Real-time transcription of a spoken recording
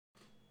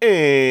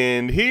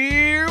And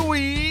here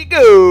we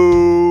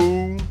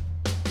go.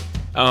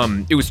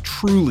 It was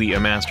truly a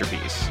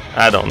masterpiece.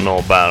 I don't know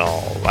about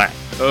all that.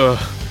 Ugh,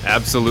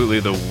 absolutely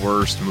the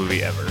worst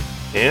movie ever.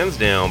 Hands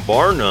down,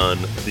 bar none,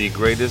 the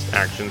greatest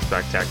action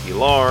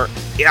spectacular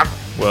ever.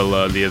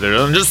 Well, the other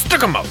one, just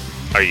stick 'em up.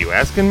 Are you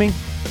asking me?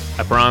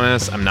 I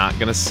promise I'm not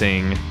gonna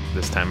sing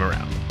this time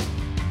around.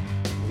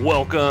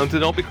 Welcome to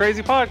Don't Be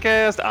Crazy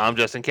Podcast. I'm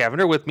Justin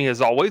Cavender. With me,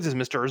 as always, is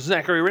Mr.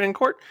 Zachary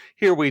Rancourt.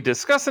 Here we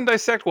discuss and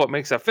dissect what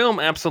makes a film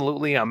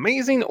absolutely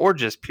amazing or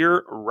just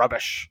pure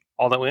rubbish.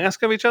 All that we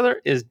ask of each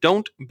other is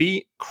don't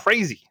be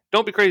crazy.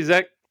 Don't be crazy,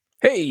 Zach.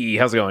 Hey,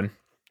 how's it going?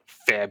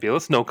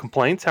 Fabulous. No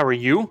complaints. How are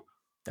you?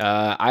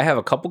 I have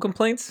a couple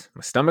complaints.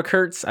 My stomach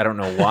hurts. I don't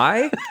know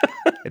why.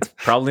 It's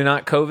probably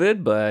not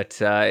COVID, but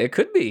it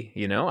could be.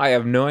 You know, I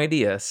have no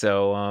idea.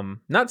 So,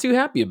 not too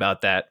happy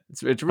about that.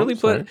 It's really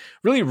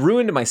really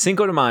ruined my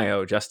Cinco de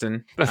Mayo,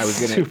 Justin.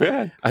 That's too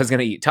bad. I was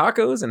gonna eat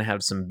tacos and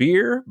have some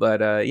beer,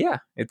 but yeah,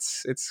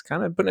 it's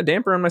kind of putting a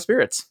damper on my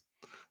spirits.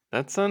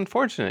 That's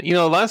unfortunate. You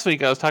know, last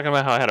week I was talking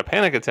about how I had a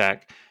panic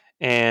attack,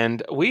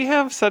 and we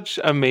have such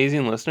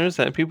amazing listeners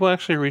that people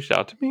actually reached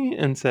out to me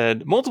and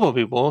said, multiple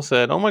people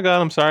said, "Oh my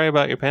God, I'm sorry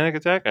about your panic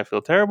attack. I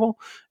feel terrible,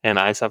 and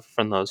I suffer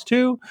from those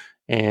too."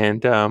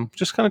 And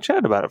just kind of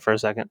chatted about it for a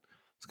second.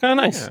 It's kind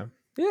of nice.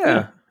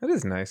 Yeah, that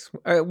is nice.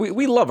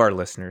 We love our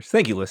listeners.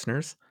 Thank you,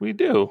 listeners. We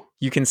do.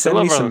 You can send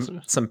me our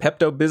some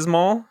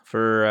Pepto-Bismol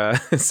for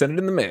send it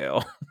in the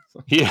mail.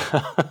 Yeah,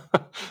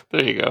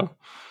 there you go.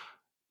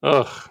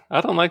 Ugh,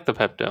 I don't like the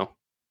Pepto.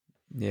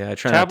 Yeah, I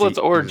try tablets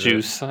not to or use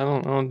juice. I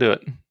don't do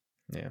it.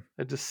 Yeah,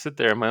 I just sit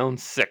there in my own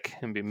sick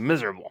and be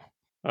miserable.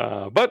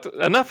 But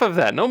enough of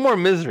that. No more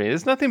misery.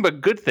 There's nothing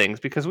but good things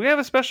because we have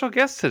a special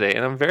guest today,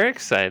 and I'm very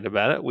excited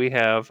about it. We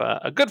have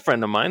a good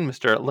friend of mine,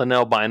 Mr.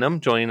 Linnell Bynum,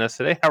 joining us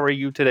today. How are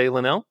you today,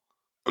 Linnell?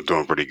 I'm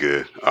doing pretty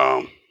good.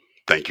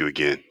 Thank you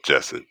again,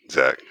 Justin,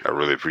 Zach. I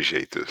really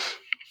appreciate this.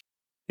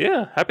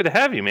 Yeah, happy to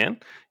have you, man.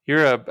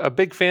 You're a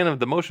big fan of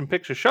the motion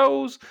picture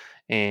shows,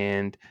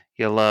 and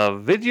you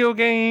love video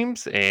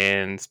games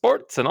and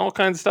sports and all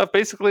kinds of stuff.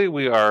 Basically,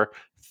 we are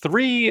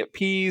three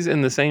peas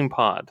in the same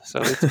pod,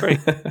 so it's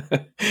great.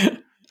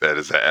 That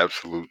is the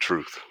absolute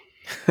truth.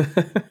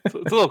 It's a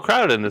little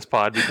crowded in this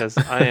pod because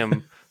I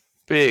am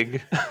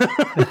big.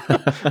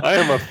 I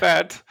am a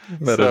fat.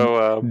 But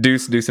so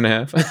deuce and a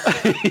half.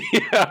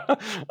 Yeah,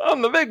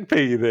 I'm the big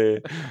P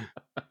there.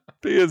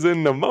 P is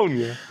in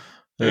pneumonia.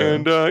 Yeah.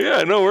 And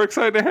we're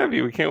excited to have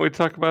you. We can't wait to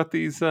talk about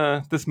this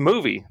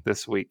movie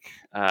this week.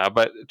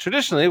 But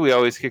traditionally, we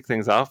always kick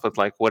things off with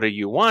like, what are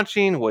you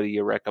watching? What do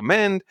you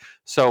recommend?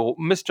 So,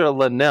 Mr.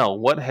 Linnell,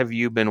 what have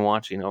you been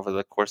watching over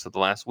the course of the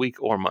last week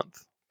or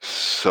month?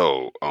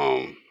 So,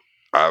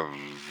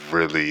 I've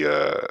really,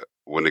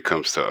 when it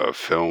comes to a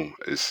film,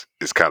 it's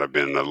kind of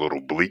been a little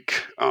bleak.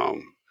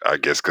 I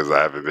guess because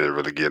I haven't been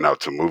really getting out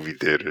to movie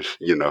theaters.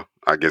 You know,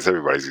 I guess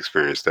everybody's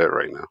experienced that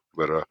right now.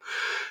 But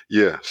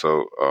yeah,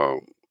 so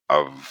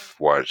I've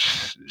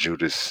watched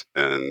Judas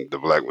and the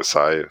Black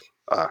Messiah.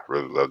 I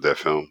really love that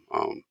film.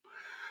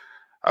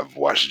 I've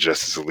watched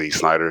Justice League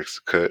Snyder's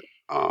cut.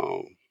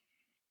 And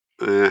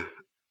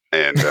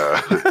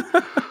I've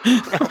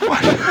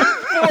watched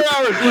 4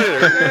 hours later.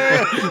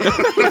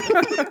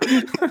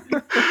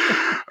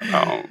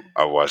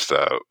 I watched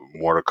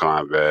Mortal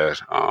Kombat.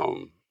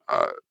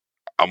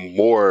 I'm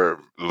more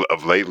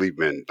of lately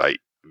been like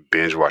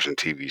binge watching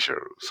TV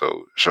shows.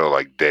 So show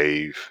like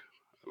Dave,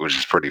 which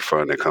is pretty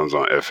fun. That comes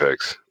on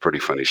FX. Pretty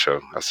funny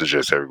show. I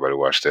suggest everybody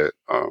watch that.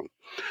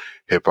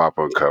 Hip Hop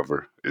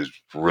Uncover is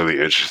really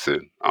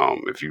interesting.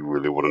 If you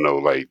really want to know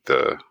like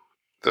the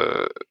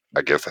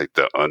I guess like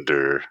the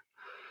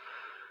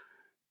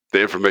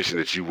information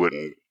that you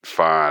wouldn't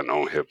find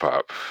on hip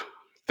hop,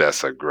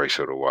 that's a great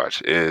show to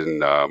watch. And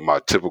my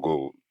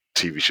typical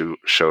TV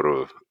show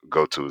to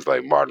go to is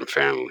like Modern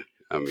Family.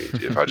 I mean,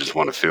 if I just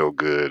want to feel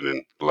good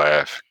and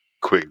laugh,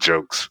 quick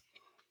jokes,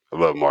 I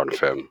love Modern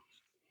Family.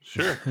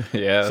 Sure.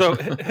 Yeah. So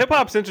hip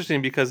hop's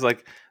interesting because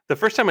like the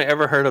first time I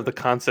ever heard of the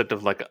concept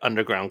of like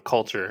underground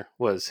culture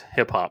was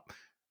hip hop.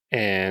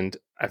 And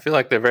I feel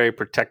like they're very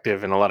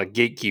protective and a lot of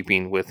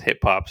gatekeeping with hip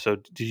hop. So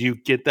did you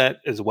get that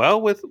as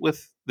well with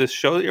this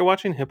show that you're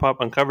watching, Hip Hop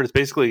Uncovered? It's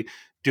basically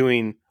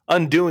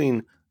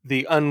undoing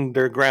the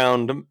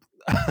underground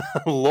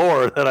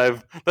lore that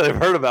I've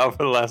heard about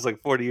for the last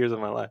like 40 years of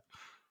my life.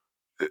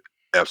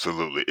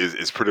 Absolutely.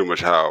 It's pretty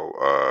much how,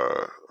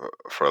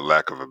 for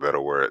lack of a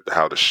better word,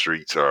 how the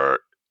streets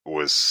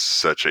was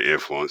such an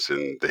influence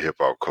in the hip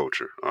hop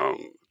culture.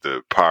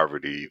 The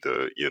poverty,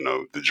 the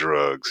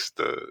drugs,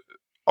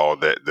 all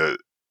that, the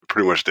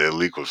pretty much the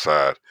illegal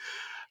side,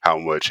 how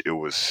much it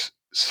was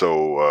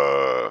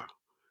so,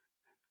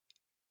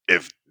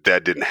 if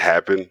that didn't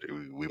happen,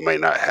 we may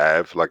not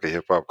have like a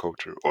hip hop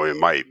culture, or it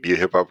might be a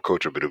hip hop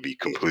culture, but it'll be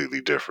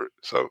completely different.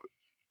 So,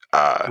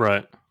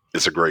 Right.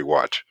 it's a great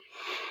watch.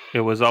 It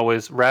was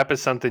always rap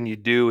is something you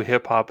do,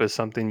 hip hop is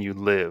something you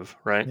live,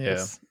 right?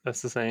 Yeah.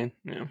 That's the saying.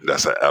 Yeah.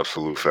 That's an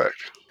absolute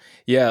fact.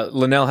 Yeah,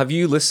 Linnell, have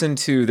you listened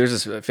to?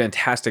 There's this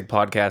fantastic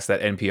podcast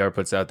that NPR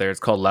puts out there. It's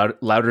called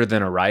Louder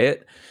Than a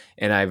Riot,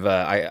 and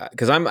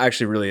because I'm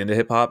actually really into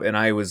hip hop, and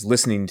I was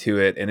listening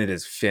to it, and it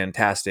is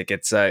fantastic.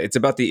 It's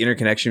about the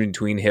interconnection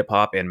between hip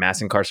hop and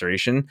mass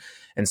incarceration,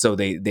 and so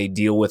they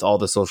deal with all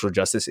the social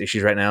justice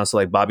issues right now. So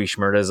like Bobby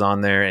Shmurda is on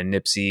there and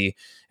Nipsey,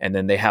 and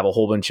then they have a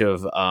whole bunch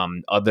of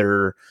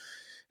other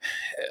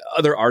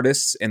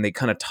artists, and they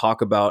kind of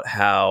talk about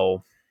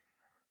how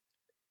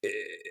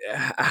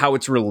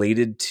it's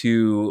related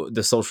to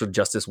the social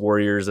justice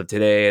warriors of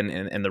today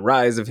and the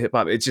rise of hip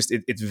hop. It's just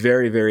it's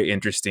very, very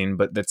interesting,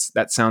 but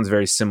that sounds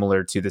very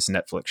similar to this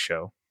Netflix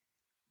show.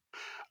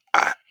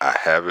 I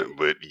haven't,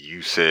 but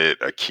you said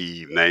a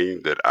key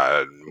name that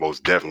I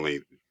most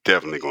definitely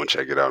going to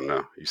check it out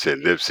now. You said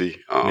Nipsey.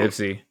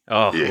 Nipsey.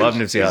 Oh, yeah, love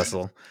Nipsey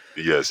Hussle.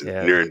 Yes,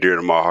 yeah. Near and dear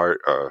to my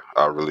heart.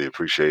 I really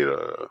appreciate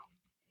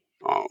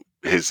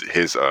his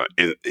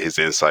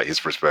insight, his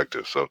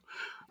perspective. So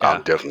yeah.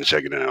 I'm definitely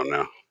checking it out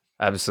now.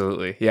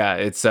 Absolutely. Yeah,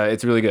 it's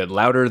really good.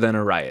 Louder Than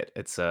a Riot.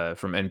 It's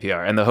from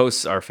NPR, and the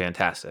hosts are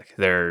fantastic.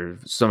 They're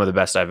some of the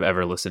best I've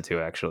ever listened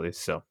to, actually.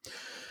 So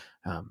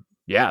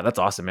yeah, that's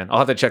awesome, man. I'll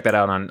have to check that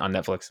out on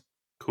Netflix.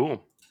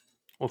 Cool.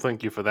 Well,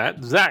 thank you for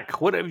that. Zach,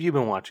 what have you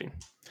been watching?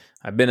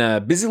 I've been a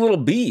busy little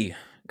bee,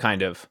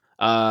 kind of.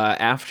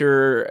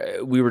 After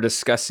we were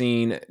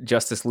discussing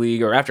Justice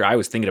League, or after I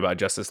was thinking about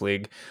Justice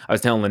League, I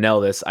was telling Linnell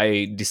this.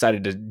 I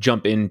decided to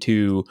jump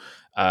into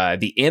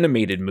the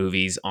animated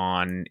movies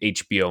on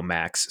HBO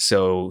Max.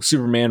 So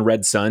Superman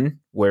Red Sun,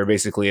 where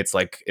basically it's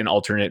like an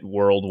alternate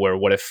world where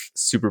what if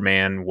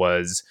Superman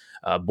was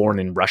born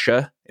in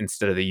Russia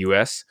instead of the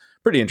US?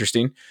 Pretty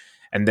interesting.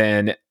 And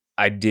then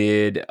I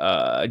did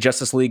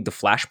Justice League, The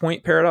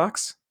Flashpoint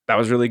Paradox. That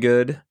was really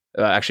good.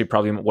 Actually,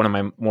 probably one of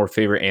my more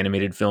favorite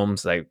animated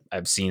films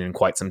I've seen in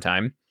quite some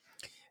time.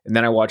 And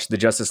then I watched the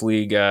Justice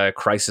League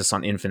Crisis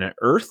on Infinite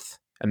Earth.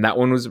 And that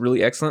one was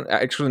really excellent.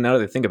 Actually, now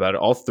that I think about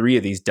it, all three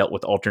of these dealt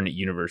with alternate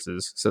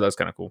universes. So that was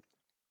kind of cool.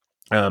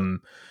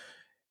 And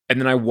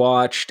then I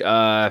watched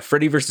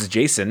Freddy vs.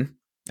 Jason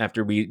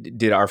after we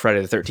did our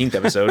Friday the 13th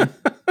episode.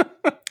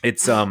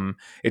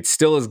 It's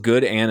still as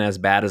good and as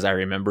bad as I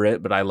remember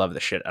it, but I love the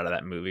shit out of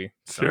that movie.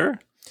 So, sure.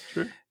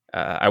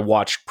 I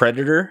watched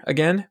Predator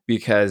again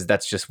because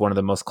that's just one of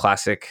the most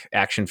classic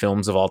action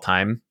films of all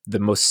time. The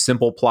most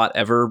simple plot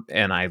ever,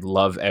 and I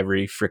love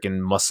every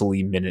freaking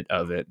muscly minute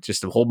of it.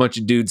 Just a whole bunch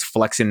of dudes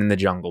flexing in the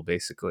jungle,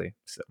 basically.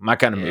 So my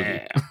kind of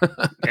movie.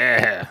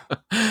 Yeah.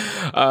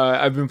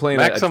 I've been playing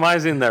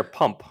maximizing their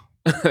pump.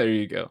 There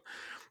you go.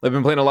 I've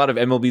been playing a lot of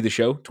MLB The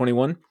Show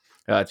 21.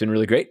 It's been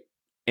really great.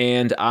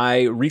 And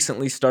I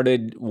recently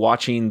started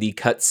watching the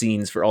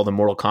cutscenes for all the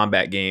Mortal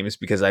Kombat games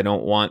because I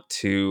don't want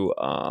to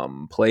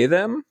play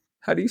them.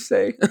 How do you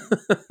say?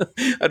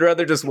 I'd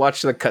rather just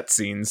watch the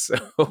cutscenes. So.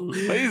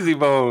 Lazy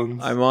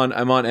bones. I'm on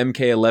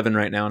MK11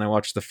 right now, and I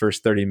watched the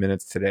first 30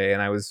 minutes today,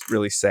 and I was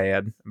really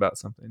sad about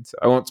something, so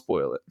I won't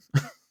spoil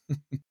it.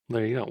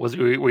 There you go.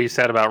 Were you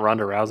sad about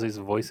Ronda Rousey's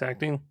voice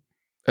acting?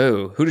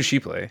 Oh, who does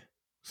she play?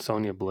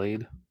 Sonya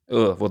Blade.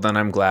 Oh, well, then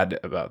I'm glad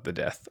about the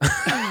death.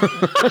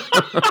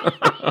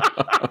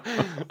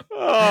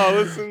 Oh,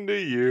 listen to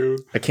you.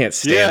 I can't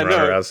stand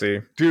Ronda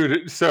Rousey.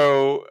 Dude,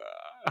 so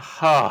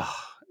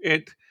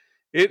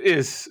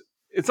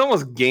it's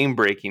almost game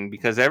breaking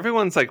because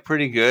everyone's like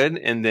pretty good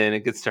and then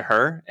it gets to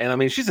her. And I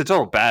mean, she's a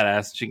total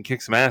badass. She can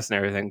kick some ass and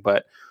everything,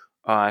 but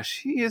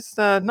she is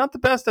not the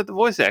best at the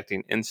voice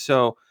acting. And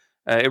so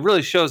it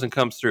really shows and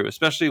comes through,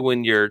 especially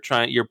when you're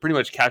pretty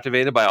much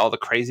captivated by all the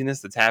craziness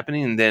that's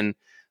happening. And then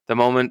the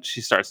moment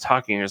she starts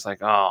talking, you're just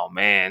like, oh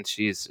man,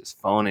 she's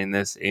just phoning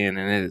this in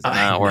and it is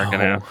not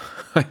working out.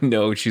 I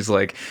know. She's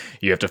like,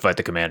 you have to fight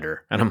the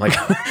commander. And I'm like,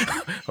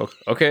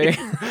 okay.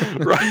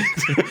 Right.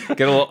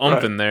 Get a little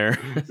ump in there.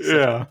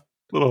 Yeah.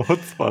 Little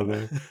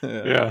chutzpah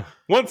there. Yeah.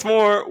 Once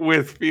more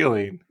with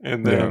feeling.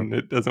 And then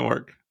it doesn't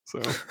work. So,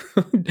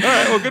 all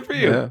right. Well, good for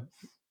you. Yeah.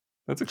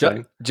 That's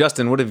exciting.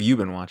 Justin, what have you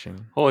been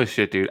watching? Holy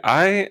shit, dude.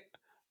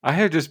 I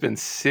have just been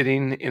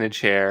sitting in a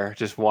chair,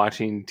 just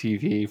watching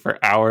TV for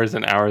hours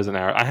and hours and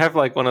hours. I have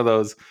like one of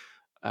those,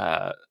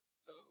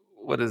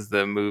 what is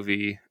the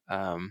movie?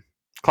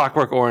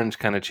 Clockwork Orange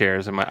kind of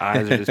chairs, and my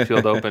eyes are just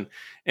peeled open.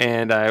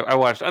 And I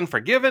watched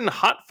Unforgiven,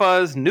 Hot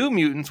Fuzz, New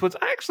Mutants, which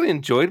I actually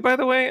enjoyed, by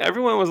the way.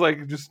 Everyone was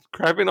like just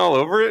crapping all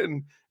over it,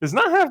 and it's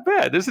not half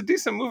bad. There's a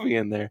decent movie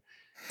in there.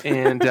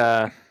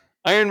 And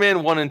Iron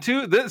Man 1 and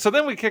 2. So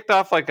then we kicked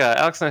off like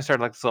Alex and I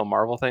started like this little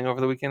Marvel thing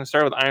over the weekend. It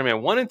started with Iron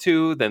Man 1 and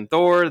 2, then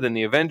Thor, then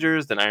the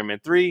Avengers, then Iron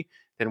Man 3,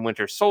 then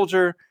Winter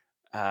Soldier,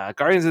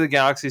 Guardians of the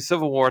Galaxy,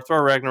 Civil War,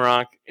 Thor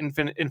Ragnarok,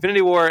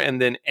 Infinity War,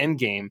 and then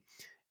Endgame.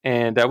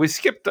 And we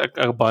skipped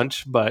a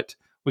bunch, but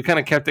we kind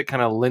of kept it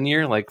kind of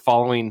linear, like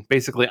following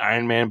basically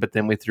Iron Man, but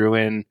then we threw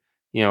in,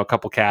 a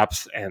couple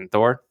Caps and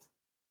Thor.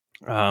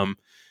 And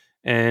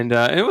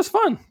it was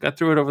fun. Got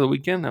through it over the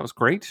weekend. That was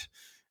great.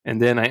 And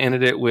then I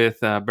ended it with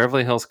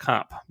Beverly Hills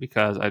Cop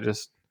because I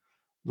just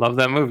love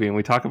that movie and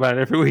we talk about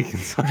it every week.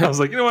 And so I was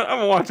like, you know what? I'm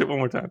going to watch it one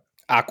more time.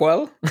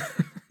 Aquel?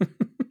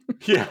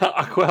 Yeah,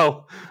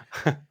 Aquel.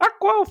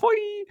 Aqua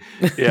foi.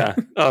 Yeah.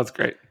 Oh, it's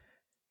great.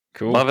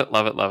 Cool. Love it,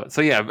 love it, love it.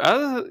 So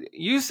yeah,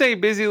 you say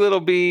busy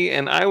little bee,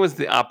 and I was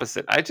the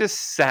opposite. I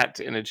just sat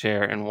in a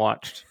chair and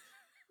watched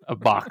a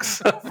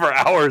box for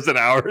hours and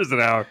hours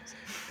and hours.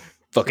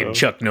 Fucking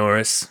Chuck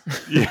Norris.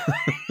 Yeah,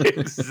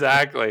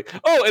 exactly.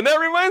 Oh, and that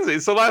reminds me.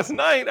 So last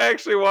night I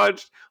actually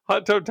watched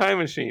Hot Tub Time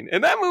Machine,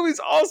 and that movie's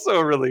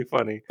also really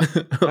funny.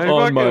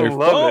 On my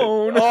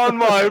phone. On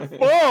my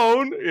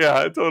phone.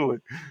 Yeah, totally.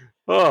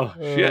 Oh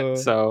shit.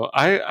 So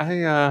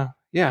I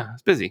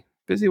it's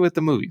busy with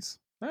the movies.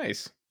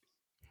 Nice.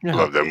 Yeah.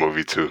 Love that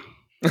movie too.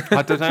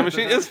 Hot Tub Time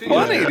Machine is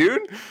funny, Yeah.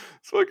 dude.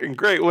 It's fucking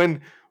great.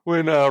 When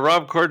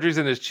Rob Corddry's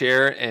in his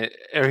chair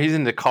or he's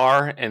in the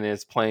car and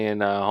is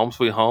playing Home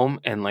Sweet Home,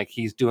 and like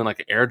he's doing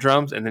like air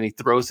drums, and then he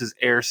throws his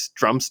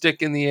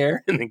drumstick in the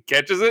air and then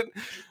catches it.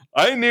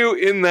 I knew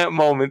in that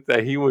moment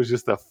that he was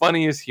just the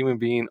funniest human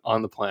being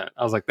on the planet.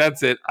 I was like,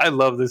 that's it. I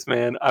love this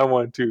man. I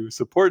want to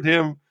support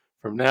him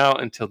from now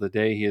until the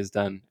day he is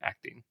done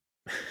acting.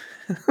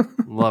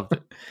 Loved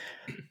it.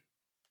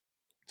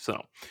 So,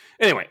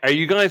 anyway, are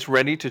you guys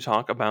ready to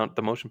talk about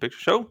the motion picture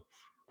show?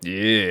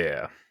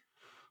 Yeah.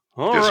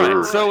 All Yes,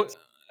 right. sir. So,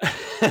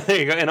 there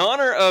you go. In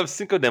honor of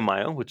Cinco de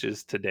Mayo, which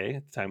is today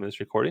at the time of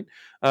this recording,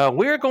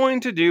 we're going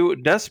to do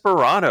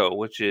Desperado,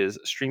 which is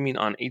streaming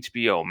on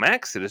HBO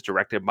Max. It is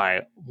directed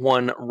by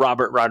one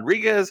Robert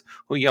Rodriguez,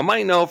 who you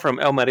might know from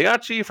El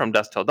Mariachi, from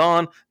Dusk Till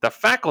Dawn, The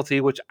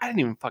Faculty, which I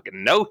didn't even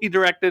fucking know he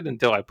directed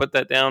until I put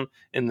that down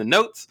in the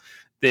notes,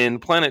 then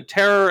Planet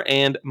Terror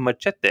and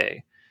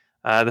Machete.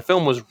 The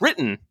film was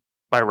written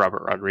by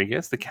Robert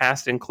Rodriguez. The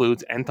cast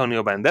includes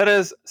Antonio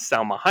Banderas,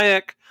 Salma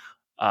Hayek,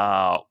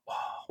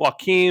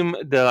 Joaquim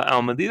de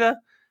Almeida,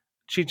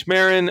 Cheech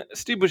Marin,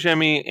 Steve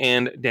Buscemi,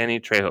 and Danny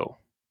Trejo.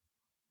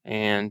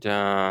 And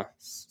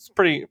it's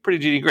pretty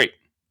GD great.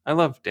 I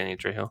love Danny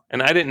Trejo,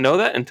 and I didn't know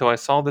that until I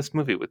saw this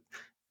movie with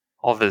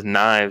all of his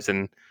knives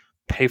and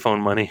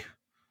payphone money.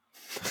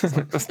 It's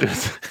like, this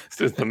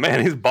dude's the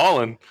man. He's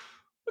balling.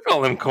 Look at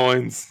all them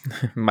coins.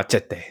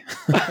 Machete.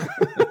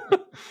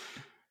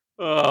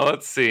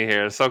 Let's see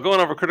here. So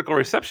going over critical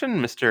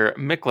reception, Mr.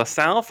 Mick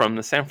LaSalle from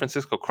the San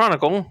Francisco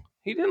Chronicle,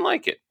 he didn't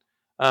like it.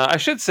 I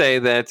should say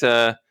that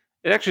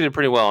it actually did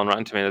pretty well on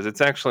Rotten Tomatoes.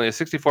 It's actually a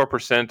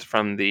 64%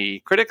 from the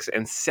critics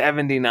and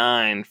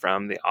 79%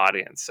 from the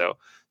audience.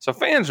 So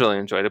fans really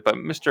enjoyed it, but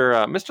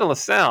Mr.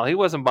 LaSalle, he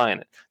wasn't buying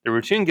it. The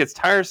routine gets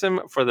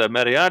tiresome for the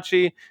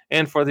mariachi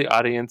and for the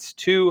audience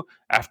too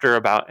after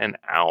about an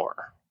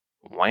hour.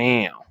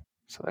 Wow.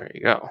 So there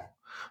you go.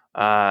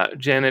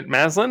 Janet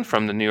Maslin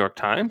from the New York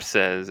Times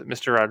says,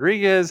 Mr.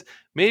 Rodriguez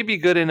may be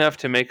good enough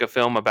to make a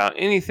film about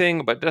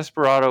anything, but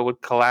Desperado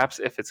would collapse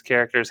if its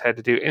characters had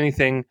to do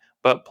anything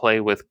but play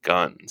with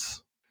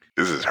guns.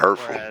 This is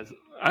hurtful.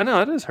 I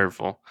know, it is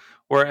hurtful.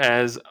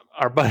 Whereas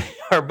our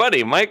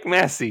buddy Mike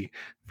Massey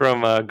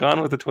from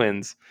Gone with the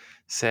Twins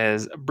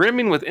says,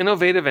 brimming with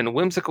innovative and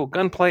whimsical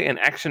gunplay and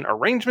action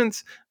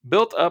arrangements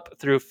built up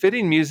through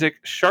fitting music,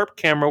 sharp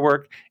camera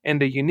work,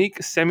 and a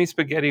unique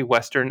semi-spaghetti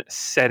Western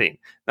setting.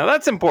 Now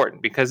that's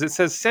important because it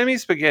says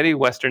semi-spaghetti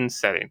Western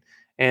setting.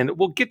 And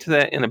we'll get to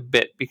that in a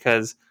bit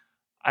because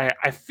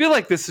I feel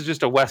like this is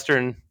just a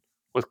Western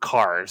with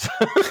cars.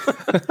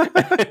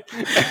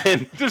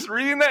 And just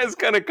reading that is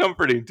kind of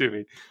comforting to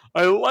me.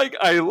 I like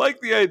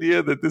the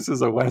idea that this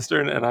is a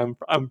Western, and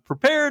I'm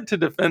prepared to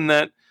defend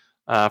that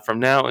from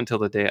now until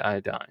the day I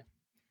die.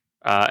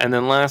 And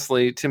then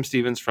lastly, Tim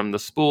Stevens from The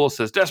Spool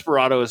says,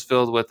 Desperado is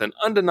filled with an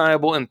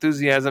undeniable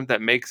enthusiasm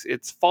that makes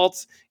its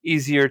faults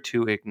easier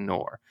to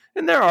ignore.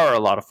 And there are a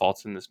lot of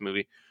faults in this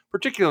movie,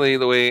 particularly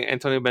the way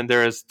Antonio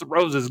Banderas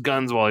throws his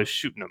guns while he's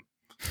shooting them.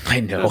 I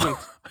know.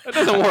 It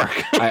doesn't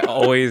work. I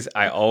always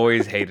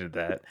hated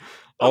that.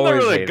 I'm not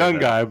really a gun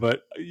guy,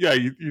 but yeah,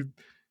 you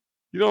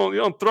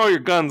don't throw your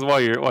guns while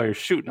you're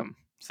shooting them.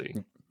 See,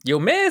 you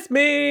miss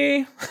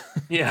me.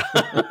 Yeah.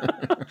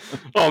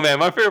 Oh man,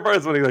 my favorite part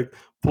is when he like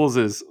pulls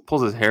his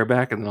hair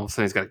back, and then all of a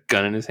sudden he's got a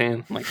gun in his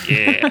hand. I'm like,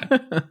 yeah,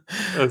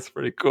 that's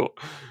pretty cool.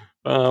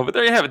 But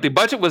there you have it. The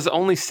budget was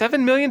only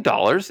 $7 million,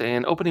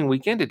 and opening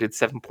weekend it did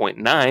 7.9,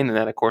 and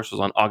that of course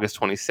was on August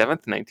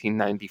 27th,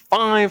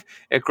 1995.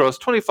 It grossed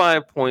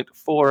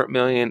 $25.4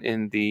 million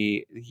in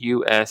the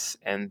U.S.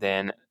 and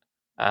then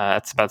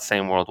it's about the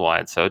same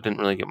worldwide. So it didn't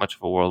really get much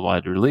of a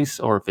worldwide release,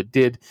 or if it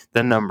did,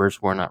 the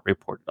numbers were not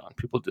reported on.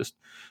 People just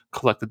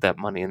collected that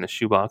money in the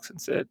shoebox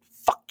and said,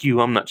 "Fuck you,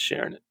 I'm not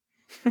sharing it."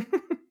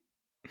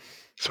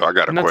 So I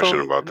got a question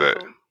about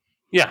that.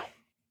 Yeah.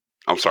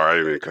 I'm sorry, I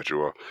didn't mean to cut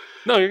you off.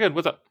 No, you're good.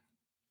 What's up?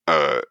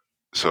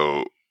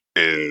 So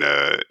in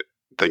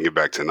thinking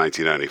back to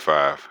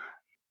 1995,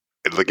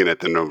 and looking at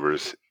the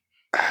numbers,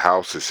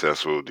 how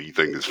successful do you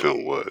think this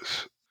film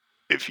was?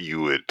 If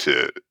you were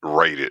to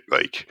rate it,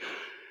 like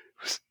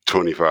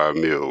 25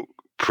 mil,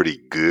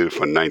 pretty good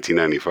for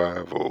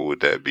 1995, or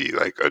would that be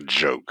like a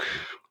joke?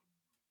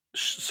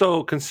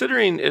 So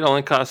considering it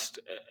only cost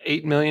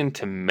 $8 million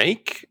to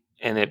make,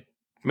 and it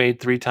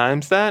made 3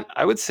 times that,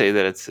 I would say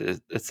that it's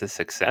a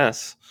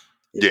success.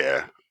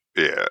 Yeah.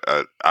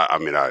 I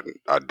mean, I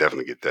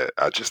definitely get that.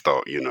 I just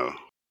thought,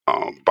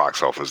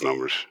 box office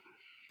numbers.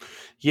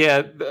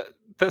 Yeah,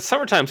 the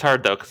summertime's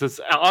hard though because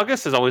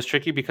August is always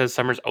tricky because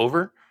summer's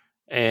over,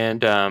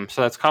 and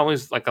so that's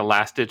always like a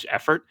last ditch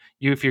effort.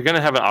 If you're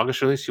gonna have an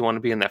August release, you want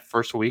to be in that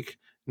first week.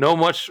 You don't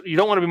want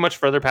to be much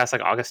further past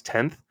like August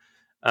 10th.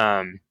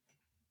 Um,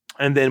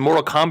 and then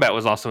Mortal Kombat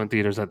was also in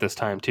theaters at this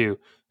time too,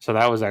 so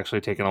that was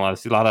actually taking a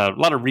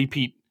lot of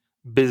repeat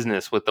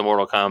business with the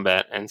Mortal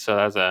Kombat, and so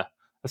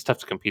that's tough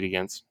to compete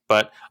against.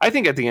 But I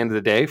think at the end of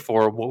the day,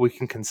 for what we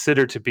can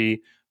consider to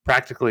be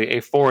practically a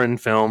foreign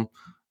film,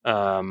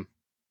 in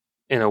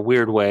a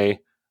weird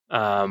way,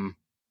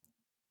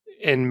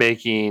 in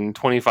making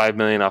 $25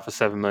 million off a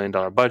 $7 million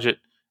budget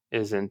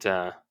isn't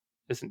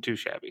too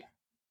shabby,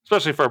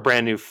 especially for a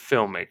brand new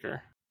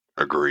filmmaker.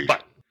 Agreed.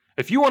 But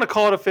if you want to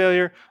call it a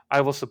failure,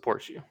 I will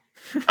support you.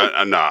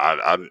 I'm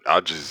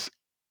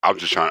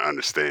just trying to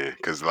understand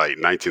because like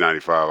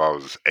 1995, I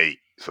was 8,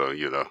 so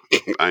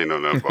I ain't know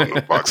nothing about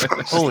no box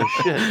office. Holy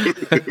shit!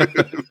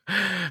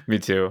 Me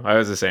too. I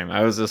was the same.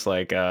 I was just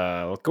like,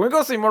 can we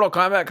go see Mortal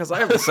Kombat? Because I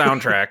have the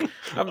soundtrack.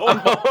 I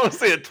want to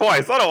see it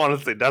twice. I don't want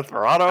to see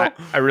Desperado.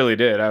 I really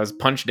did. I was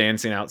punch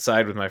dancing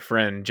outside with my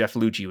friend. Jeff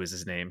Lucci was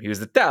his name. He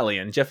was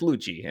Italian, Jeff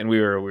Lucci, and we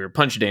were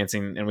punch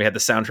dancing, and we had the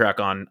soundtrack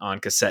on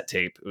cassette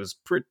tape. It was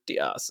pretty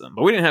awesome.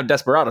 But we didn't have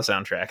Desperado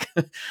soundtrack.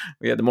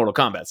 We had the Mortal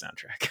Kombat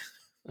soundtrack.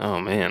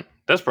 Oh man,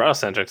 Desperado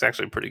soundtrack's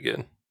actually pretty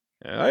good.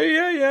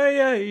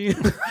 Ay,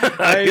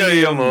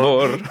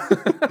 amor.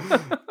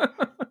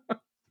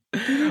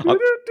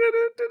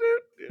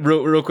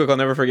 Real quick, I'll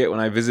never forget when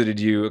I visited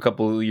you a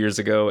couple of years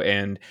ago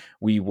and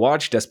we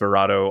watched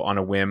Desperado on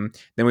a whim.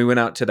 Then we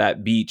went out to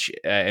that beach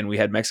and we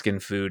had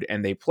Mexican food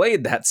and they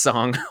played that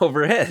song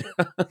overhead.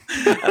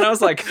 And I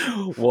was like,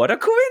 what a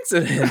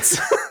coincidence.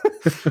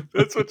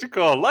 That's what you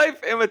call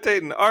life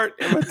imitating art,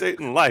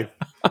 imitating life.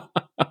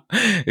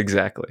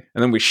 Exactly.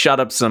 And then we shot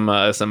up some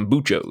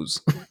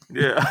buchos.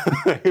 Yeah,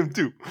 him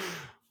too.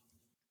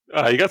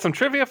 You got some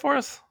trivia for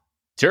us?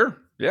 Sure.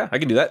 Yeah, I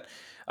can do that.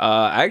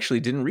 I actually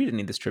didn't read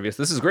any of this trivia,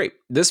 so this is great.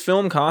 This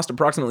film cost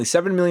approximately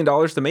 $7 million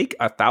to make,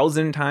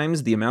 1,000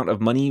 times the amount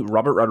of money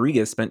Robert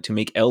Rodriguez spent to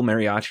make El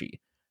Mariachi.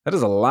 That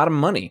is a lot of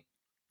money.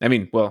 I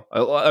mean, well,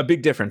 a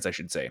big difference, I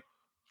should say.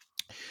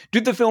 Due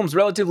to the film's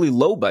relatively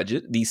low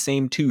budget, these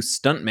same 2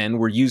 stuntmen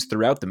were used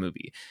throughout the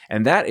movie,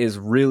 and that is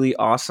really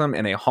awesome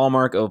and a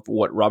hallmark of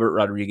what Robert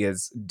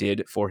Rodriguez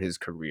did for his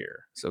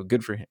career. So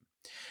good for him.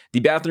 The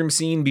bathroom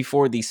scene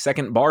before the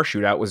second bar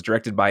shootout was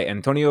directed by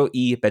Antonio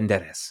E.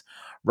 Banderas.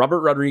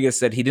 Robert Rodriguez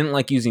said he didn't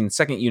like using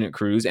second unit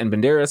crews, and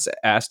Banderas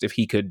asked if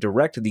he could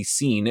direct the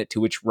scene, to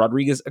which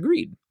Rodriguez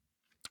agreed.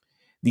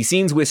 The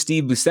scenes with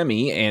Steve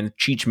Buscemi and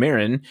Cheech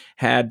Marin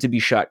had to be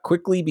shot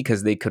quickly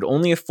because they could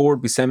only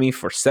afford Buscemi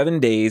for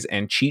 7 days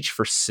and Cheech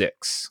for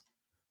 6.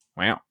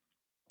 Wow.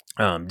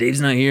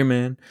 Dave's not here,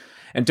 man.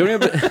 Antonio,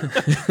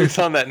 he's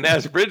on that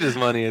Nash Bridges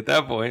money at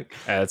that point.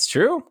 That's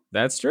true.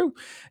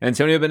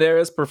 Antonio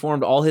Banderas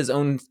performed all his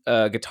own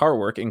guitar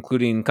work,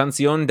 including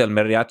Canción del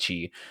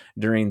Mariachi,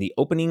 during the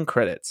opening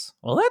credits.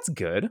 Well, that's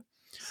good.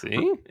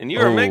 See? And you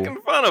were making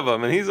fun of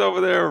him, and he's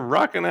over there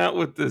rocking out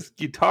with this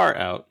guitar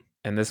out.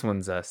 And this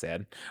one's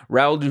sad.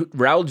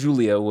 Raul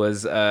Julia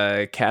was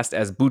cast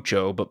as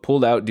Bucho, but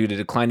pulled out due to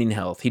declining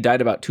health. He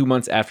died about 2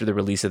 months after the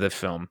release of the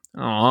film.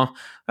 Aw,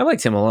 I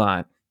liked him a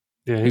lot.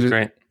 Yeah, he was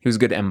great. He was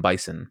good M.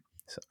 Bison.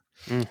 So.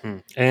 Mm-hmm.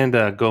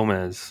 And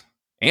Gomez.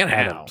 And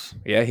Adams.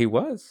 Yeah, he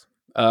was.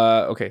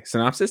 Okay,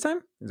 synopsis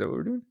time? Is that what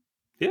we're doing?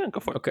 Yeah, go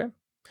for it. Okay.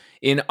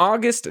 In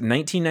August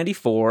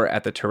 1994,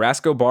 at the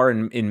Tarasco Bar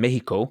in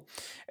Mexico,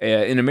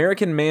 an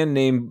American man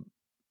named...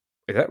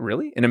 Is that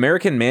really? An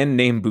American man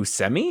named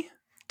Buscemi?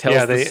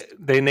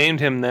 They named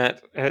him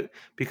that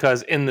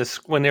because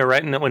when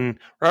Robert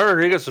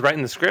Rodriguez was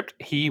writing the script,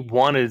 he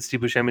wanted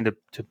Steve Buscemi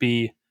to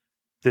be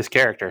this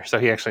character, so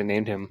he actually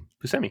named him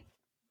Buscemi.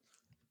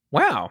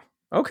 Wow.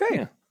 Okay.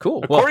 Yeah.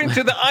 Cool. According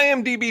to the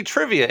IMDb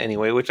trivia,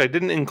 anyway, which I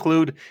didn't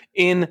include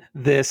in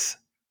this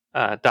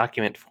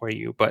document for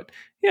you, but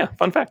yeah,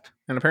 fun fact.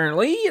 And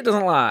apparently it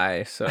doesn't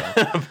lie. So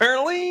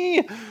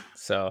apparently.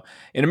 So,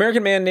 an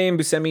American man named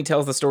Buscemi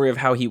tells the story of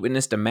how he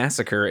witnessed a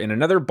massacre in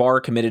another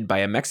bar committed by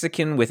a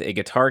Mexican with a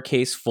guitar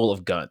case full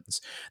of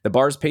guns. The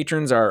bar's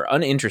patrons are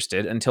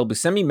uninterested until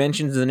Buscemi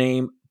mentions the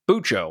name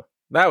Bucho.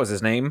 That was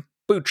his name.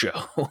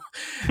 Bucho.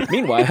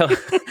 Meanwhile,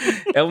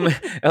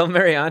 El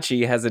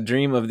Mariachi has a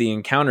dream of the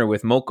encounter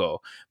with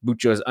Moco,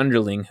 Bucho's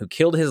underling, who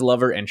killed his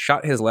lover and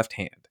shot his left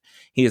hand.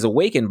 He is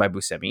awakened by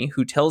Buscemi,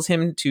 who tells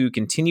him to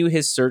continue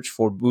his search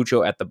for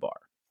Bucho at the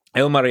bar.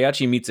 El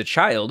Mariachi meets a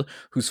child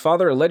whose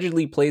father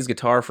allegedly plays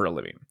guitar for a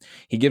living.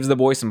 He gives the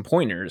boy some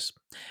pointers.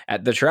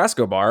 At the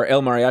Tarasco Bar,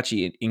 El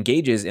Mariachi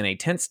engages in a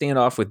tense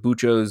standoff with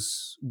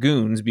Bucho's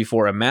goons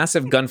before a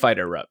massive gunfight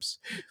erupts.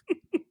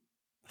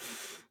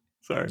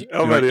 Sorry.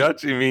 El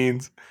Mariachi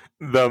means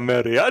The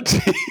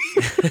mariachi.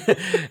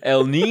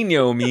 El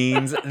Nino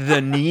means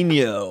the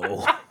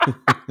Nino.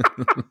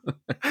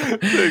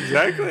 That's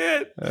exactly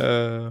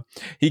it.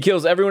 He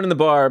kills everyone in the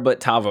bar but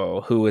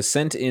Tavo, who is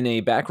sent in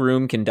a back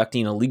room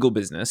conducting illegal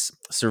business,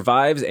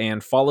 survives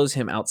and follows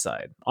him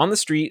outside. On the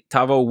street,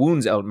 Tavo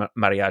wounds El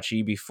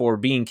Mariachi before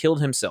being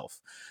killed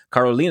himself.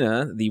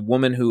 Carolina, the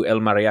woman who El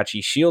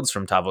Mariachi shields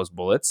from Tavo's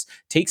bullets,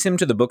 takes him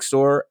to the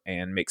bookstore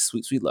and makes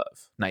sweet, sweet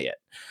love. Not yet.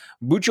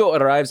 Bucho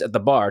arrives at the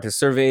bar to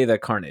survey the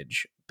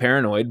carnage.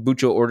 Paranoid,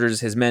 Bucho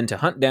orders his men to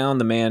hunt down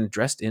the man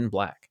dressed in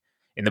black.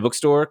 In the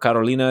bookstore,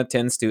 Carolina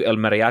tends to El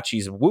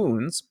Mariachi's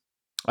wounds.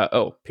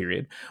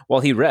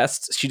 While he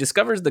rests, she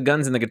discovers the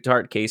guns in the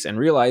guitar case and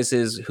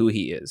realizes who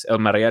he is. El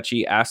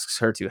Mariachi asks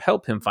her to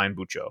help him find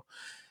Bucho.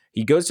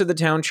 He goes to the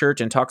town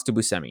church and talks to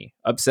Buscemi.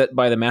 Upset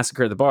by the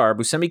massacre at the bar,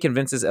 Buscemi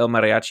convinces El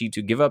Mariachi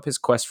to give up his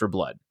quest for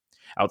blood.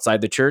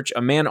 Outside the church,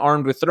 a man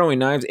armed with throwing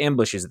knives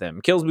ambushes them,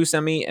 kills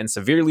Buscemi, and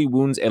severely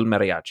wounds El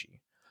Mariachi.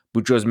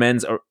 Bucho's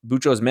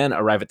men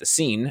arrive at the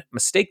scene,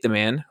 mistake the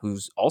man,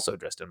 who's also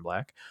dressed in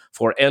black,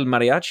 for El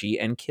Mariachi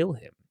and kill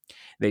him.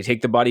 They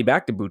take the body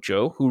back to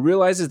Bucho, who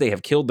realizes they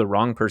have killed the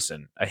wrong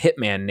person, a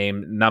hitman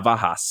named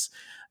Navajas,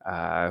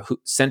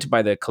 sent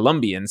by the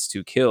Colombians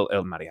to kill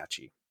El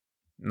Mariachi.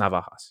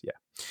 Navajas, yeah.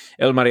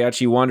 El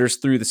Mariachi wanders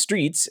through the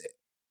streets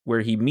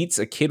where he meets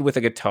a kid with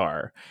a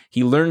guitar.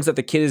 He learns that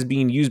the kid is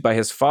being used by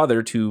his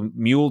father to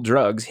mule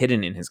drugs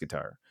hidden in his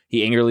guitar.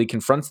 He angrily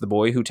confronts the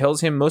boy, who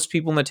tells him most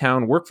people in the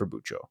town work for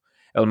Bucho.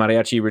 El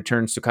Mariachi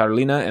returns to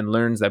Carolina and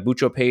learns that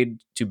Bucho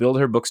paid to build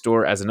her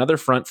bookstore as another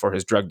front for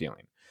his drug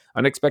dealing.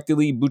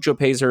 Unexpectedly, Bucho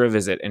pays her a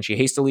visit, and she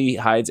hastily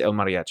hides El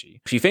Mariachi.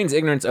 She feigns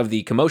ignorance of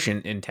the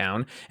commotion in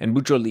town, and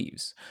Bucho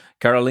leaves.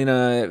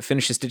 Carolina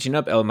finishes stitching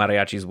up El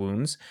Mariachi's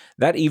wounds.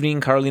 That evening,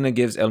 Carolina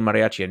gives El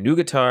Mariachi a new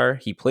guitar.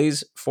 He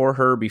plays for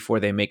her before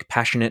they make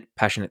passionate,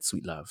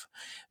 sweet love.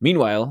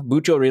 Meanwhile,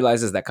 Bucho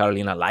realizes that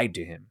Carolina lied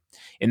to him.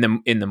 In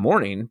the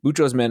morning,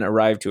 Bucho's men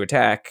arrive to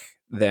attack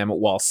them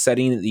while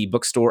setting the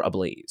bookstore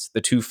ablaze.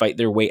 The two fight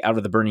their way out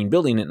of the burning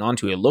building and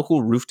onto a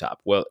local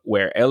rooftop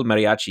where El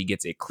Mariachi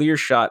gets a clear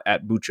shot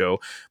at Bucho,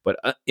 but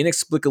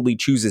inexplicably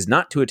chooses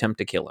not to attempt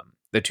to kill him.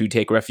 The two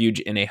take refuge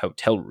in a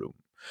hotel room.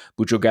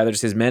 Bucho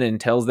gathers his men and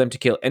tells them to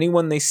kill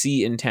anyone they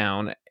see in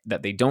town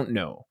that they don't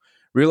know.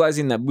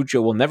 Realizing that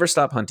Bucho will never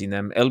stop hunting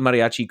them, El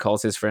Mariachi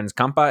calls his friends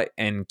Campa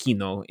and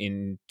Kino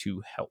in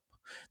to help.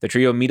 The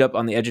trio meet up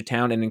on the edge of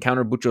town and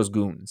encounter Bucho's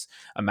goons.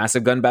 A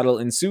massive gun battle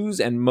ensues,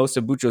 and most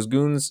of Bucho's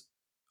goons,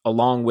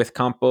 along with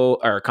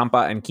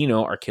Campa and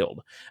Kino, are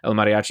killed. El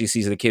Mariachi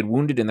sees the kid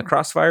wounded in the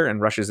crossfire and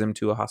rushes him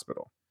to a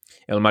hospital.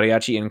 El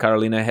Mariachi and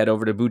Carolina head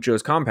over to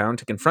Bucho's compound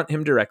to confront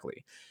him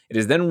directly. It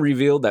is then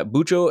revealed that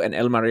Bucho and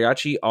El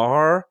Mariachi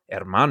are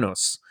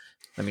hermanos.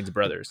 That means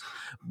brothers.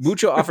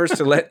 Bucho offers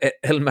to let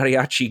El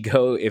Mariachi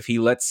go if he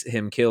lets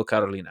him kill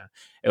Carolina.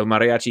 El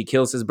Mariachi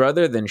kills his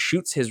brother, then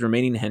shoots his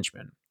remaining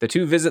henchmen. The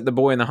two visit the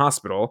boy in the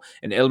hospital,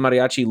 and El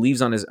Mariachi leaves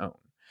on his own.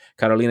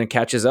 Carolina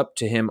catches up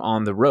to him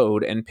on the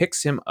road and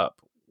picks him up,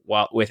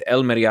 with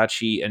El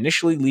Mariachi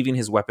initially leaving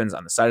his weapons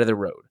on the side of the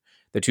road.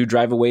 The two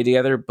drive away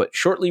together, but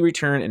shortly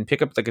return and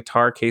pick up the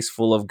guitar case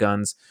full of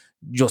guns,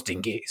 just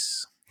in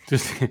case.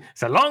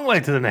 It's a long way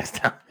to the next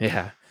town.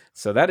 Yeah.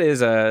 So that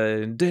is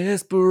a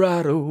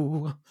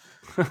Desperado.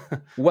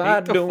 Why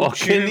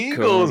don't you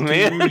Eagles, come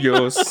man? to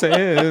your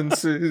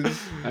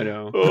senses? I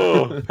know.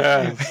 Oh,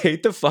 I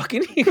hate the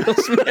fucking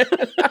Eagles, man.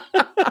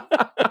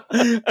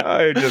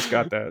 I just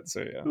got that, so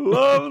yeah.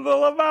 Love the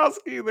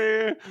Lebowski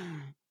there.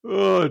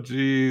 Oh,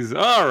 geez.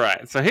 All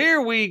right. So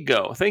here we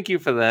go. Thank you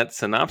for that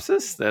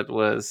synopsis. That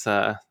was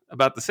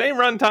about the same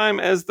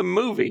runtime as the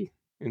movie,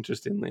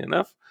 interestingly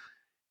enough.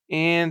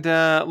 And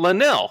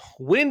Linnell,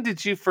 when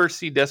did you first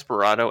see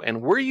Desperado,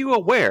 and were you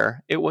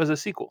aware it was a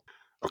sequel?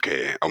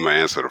 Okay, I'm gonna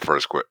answer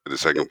the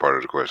second part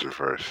of the question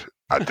first.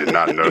 I did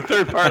not know The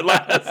third part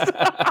last.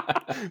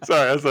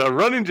 Sorry, that's a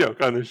running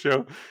joke on this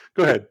show.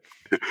 Go ahead.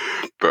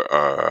 But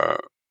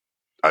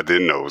I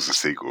didn't know it was a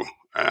sequel.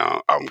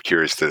 I'm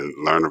curious to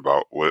learn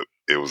about what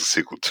it was a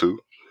sequel to,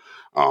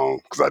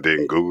 because I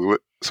didn't Google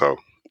it. So,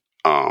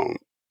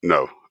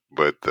 no.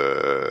 But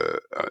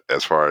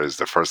as far as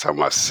the first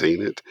time I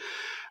seen it,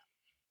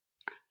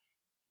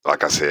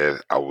 like I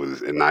said, I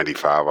was in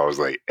 '95. I was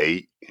like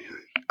 8.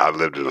 I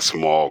lived in a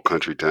small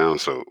country town,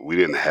 so we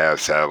didn't have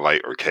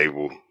satellite or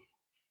cable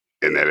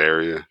in that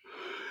area,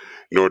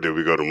 nor did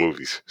we go to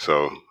movies.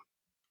 So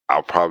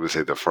I'll probably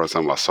say the first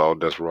time I saw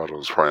Desperado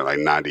was probably like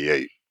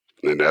 '98,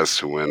 and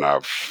that's when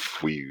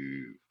we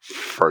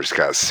first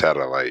got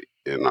satellite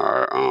in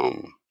our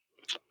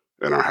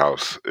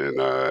house,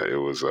 and it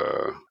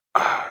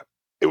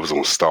was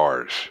on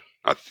Stars.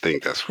 I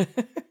think that's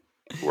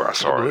where I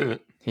saw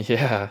it.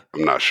 Yeah.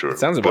 I'm not sure. It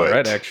sounds about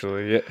right,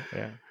 actually.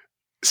 Yeah.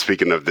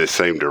 Speaking of this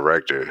same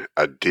director,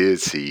 I did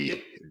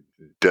see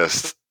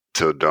Dusk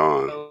Till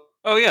Dawn.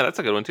 Oh yeah, that's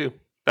a good one too.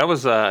 That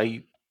was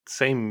That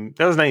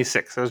was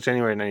 '96. That was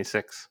January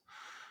 '96.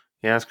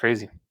 Yeah, that's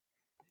crazy.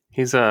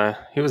 He was an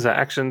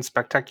action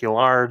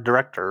spectacular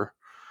director,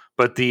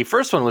 but the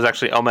first one was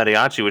actually El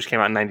Mariachi, which came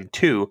out in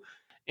 '92,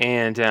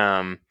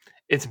 and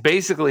it's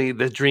basically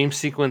the dream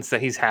sequence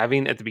that he's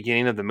having at the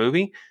beginning of the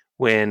movie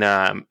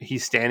when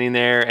he's standing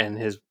there and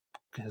his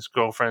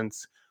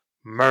girlfriend's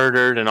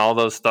murdered and all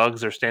those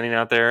thugs are standing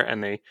out there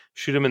and they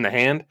shoot him in the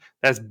hand.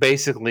 That's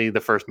basically the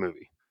first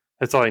movie.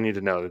 That's all you need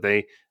to know.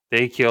 That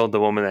they killed the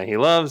woman that he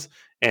loves,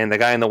 and the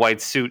guy in the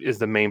white suit is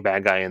the main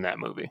bad guy in that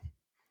movie.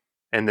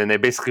 And then they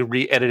basically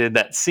re-edited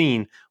that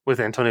scene with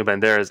Antonio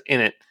Banderas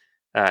in it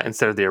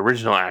instead of the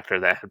original actor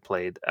that had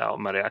played El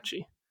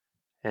Mariachi.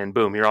 And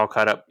boom, you're all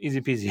caught up. Easy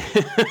peasy.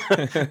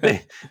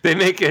 they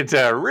make it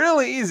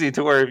really easy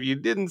to where if you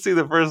didn't see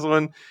the first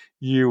one,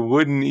 you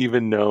wouldn't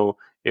even know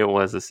it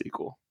was a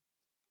sequel.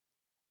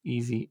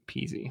 Easy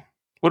peasy.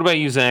 What about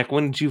you, Zach?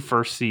 When did you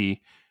first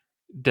see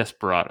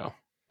Desperado?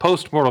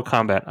 Post Mortal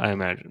Kombat, I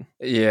imagine.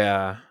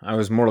 Yeah, I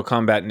was Mortal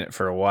Kombat in it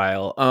for a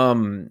while. I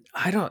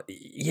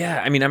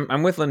mean,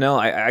 I'm with Linnell.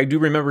 I do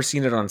remember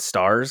seeing it on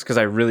Stars because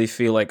I really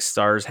feel like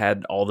Stars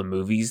had all the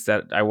movies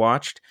that I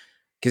watched.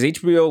 Because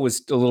HBO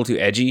was a little too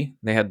edgy.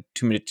 They had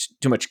too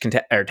much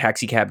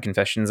Taxi Cab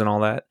Confessions and all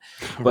that.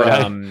 But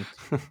Right.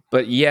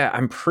 but yeah,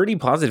 I'm pretty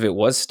positive it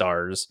was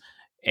Stars,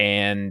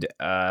 and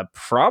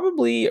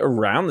probably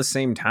around the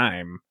same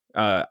time.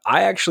 I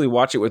actually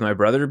watched it with my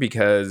brother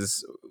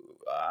because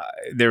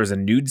there was a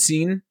nude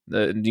scene.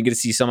 You get to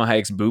see Salma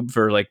Hayek's boob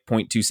for like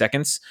 0.2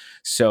 seconds.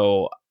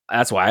 So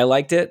that's why I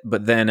liked it.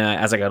 But then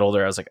as I got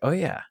older, I was like, oh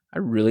yeah, I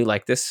really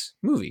like this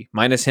movie.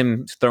 Minus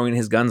him throwing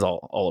his guns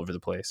all over the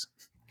place.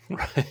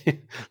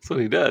 Right. That's what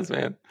he does,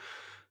 man.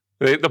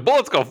 The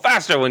bullets go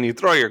faster when you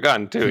throw your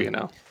gun, too, you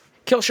know.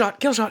 Kill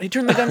shot. He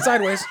turned the gun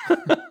sideways.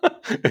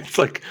 It's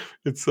like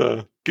it's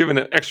giving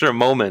it extra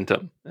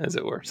momentum, as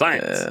it were.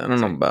 Science. I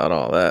don't know about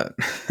all that.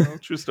 Well,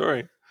 true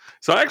story.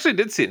 So I actually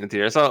did see it in the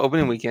theater. I saw it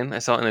opening weekend. I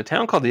saw it in a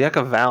town called the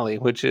Yucca Valley,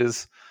 which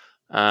is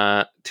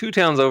 2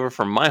 towns over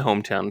from my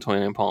hometown,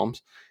 29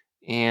 Palms.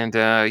 And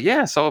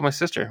I saw it with my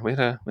sister. We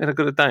had a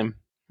good time.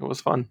 It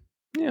was fun.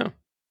 Yeah.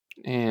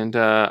 And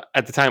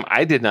at the time,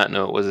 I did not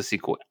know it was a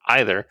sequel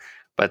either.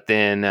 But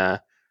then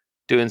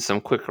doing some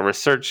quick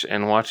research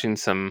and watching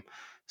some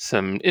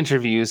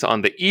interviews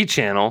on the E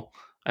channel,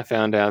 I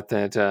found out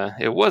that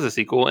it was a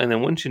sequel. And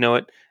then, wouldn't you know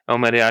it, El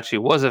Mariachi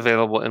was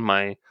available in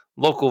my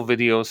local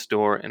video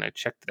store, and I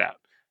checked it out.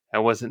 I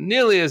wasn't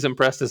nearly as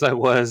impressed as I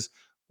was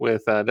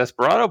with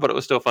Desperado, but it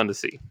was still fun to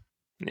see.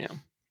 Yeah.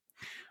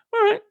 All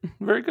right,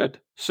 very good.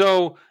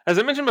 So, as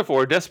I mentioned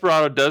before,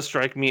 Desperado does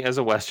strike me as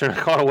a Western. I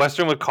call it a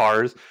Western with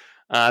cars.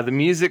 The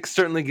music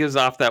certainly gives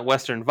off that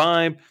Western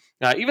vibe.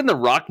 Even the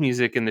rock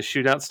music in the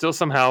shootout still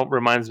somehow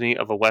reminds me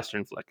of a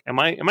Western flick. Am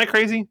I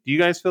crazy? Do you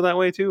guys feel that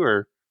way too,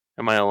 or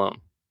am I alone?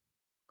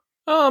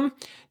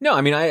 No, I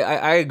mean,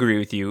 I agree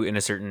with you in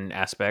a certain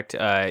aspect.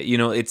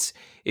 It's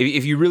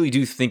if you really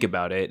do think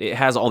about it, it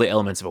has all the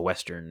elements of a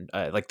Western,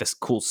 like this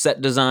cool set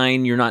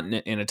design. You're not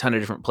in a ton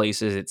of different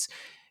places.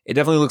 It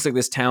definitely looks like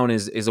this town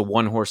is a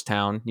 1-horse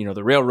town. You know,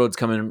 the railroad's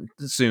coming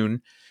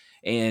soon,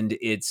 and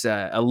it's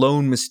a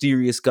lone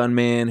mysterious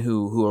gunman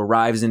who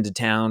arrives into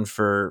town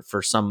for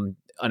some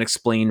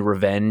unexplained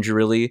revenge,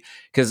 really.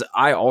 Because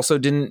I also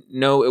didn't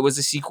know it was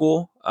a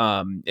sequel,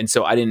 and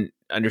so I didn't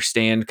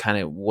understand kind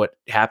of what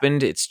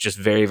happened. It's just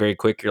very, very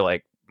quick. You're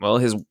like, well,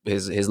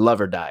 his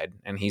lover died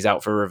and he's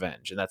out for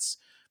revenge, and that's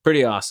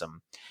pretty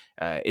awesome.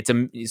 So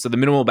the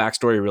minimal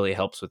backstory really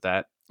helps with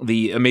that.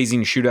 The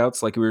amazing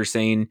shootouts, like we were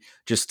saying,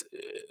 just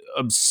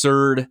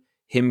absurd.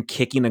 Him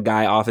kicking a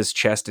guy off his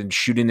chest and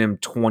shooting him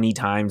 20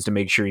 times to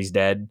make sure he's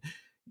dead.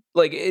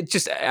 Like, it's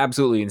just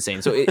absolutely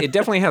insane. So it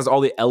definitely has all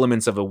the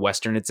elements of a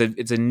Western. It's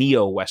a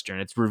neo-Western.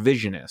 It's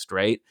revisionist,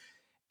 right?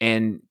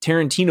 And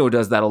Tarantino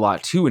does that a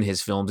lot too in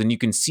his films, and you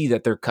can see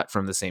that they're cut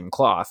from the same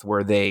cloth,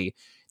 where they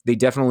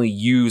definitely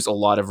use a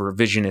lot of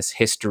revisionist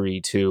history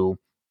to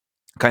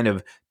kind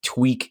of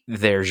tweak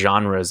their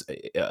genres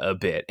a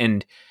bit.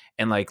 And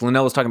like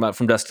Linnell was talking about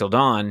From Dusk Till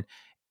Dawn,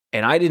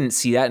 and I didn't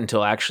see that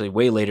until actually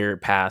way later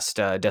past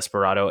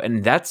Desperado,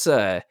 and that's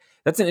an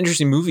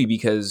interesting movie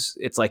because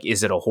it's like,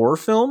 is it a horror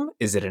film?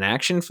 Is it an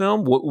action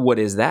film? What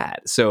is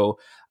that? So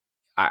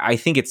I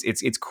think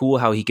it's cool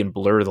how he can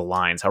blur the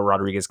lines, how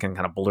Rodriguez can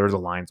kind of blur the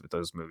lines with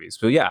those movies.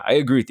 So yeah, I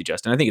agree with you,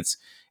 Justin. I think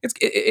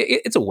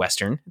it's a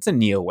Western. It's a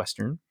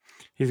neo-Western.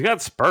 He's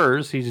got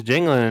spurs. He's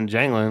jingling and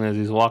jangling as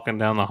he's walking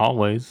down the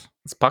hallways.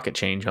 It's pocket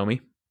change,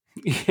 homie.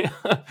 Yeah,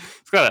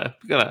 he's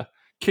gotta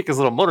kick his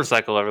little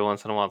motorcycle every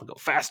once in a while to go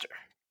faster.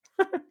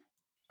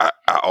 I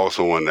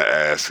also wanted to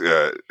ask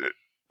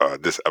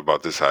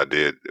this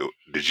idea.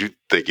 Did you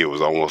think it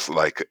was almost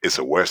like it's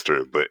a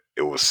Western, but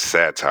it was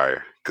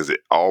satire? Because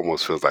it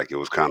almost feels like it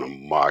was kind of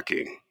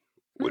mocking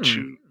what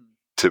you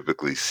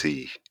typically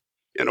see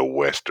in a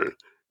Western.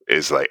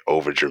 It's like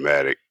over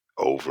dramatic,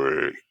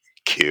 over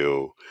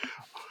kill.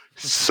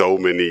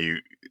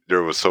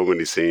 There were so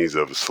many scenes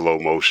of slow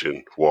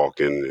motion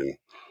walking, and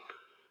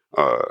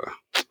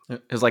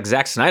it was like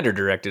Zack Snyder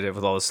directed it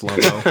with all the slow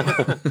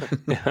mo.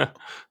 Yeah.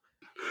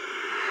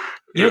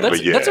 You know,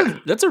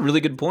 that's a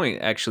really good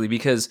point, actually,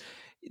 because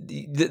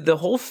the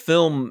whole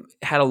film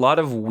had a lot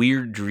of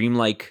weird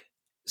dreamlike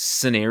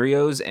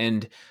scenarios,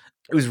 and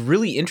it was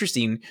really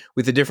interesting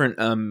with the different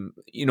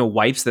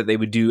wipes that they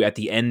would do at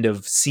the end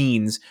of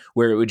scenes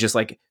where it would just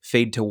like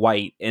fade to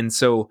white. And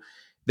so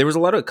there was a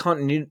lot of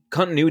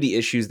continuity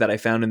issues that I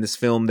found in this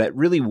film that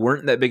really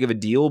weren't that big of a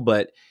deal,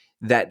 but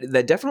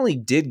that definitely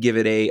did give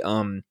it a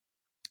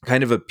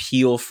kind of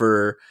appeal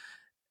for,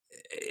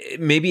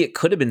 maybe it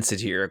could have been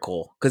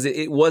satirical because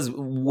it was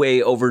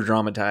way over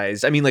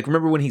dramatized. I mean, like,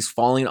 remember when he's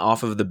falling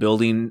off of the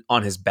building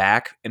on his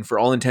back, and for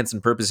all intents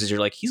and purposes, you're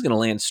like, he's going to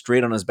land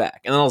straight on his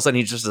back, and then all of a sudden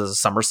he just does a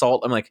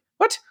somersault. I'm like,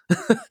 what?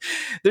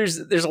 there's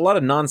a lot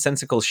of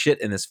nonsensical shit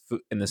in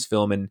this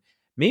film, and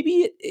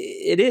maybe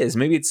it is.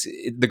 Maybe it's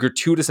the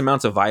gratuitous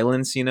amounts of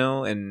violence,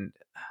 and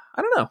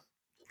I don't know.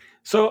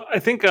 So I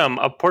think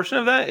a portion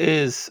of that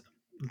is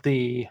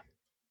the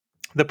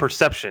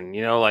perception,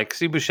 like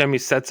Steve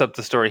Buscemi sets up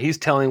the story. He's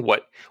telling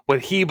what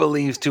he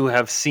believes to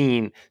have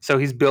seen. So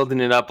he's building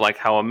it up like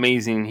how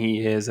amazing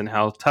he is and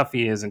how tough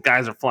he is, and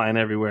guys are flying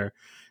everywhere.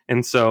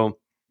 And so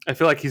I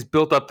feel like he's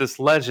built up this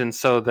legend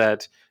so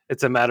that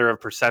it's a matter of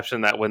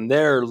perception, that when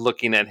they're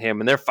looking at him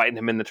and they're fighting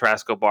him in the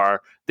Tarasco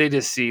bar, they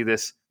just see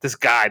this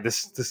guy,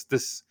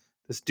 this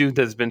dude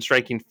that's been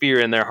striking fear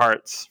in their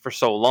hearts for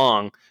so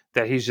long,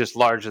 that he's just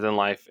larger than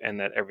life and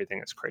that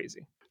everything is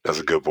crazy. That's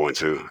a good point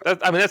too.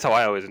 That's how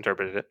I always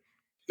interpreted it.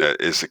 Yeah,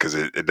 it's because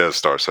it does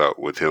starts out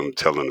with him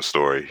telling the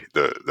story,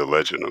 the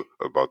legend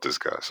about this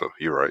guy. So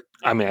you're right.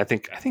 I mean, I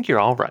think you're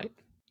all right.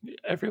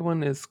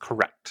 Everyone is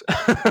correct.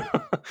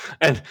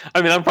 And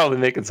I mean, I'm probably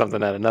making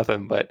something out of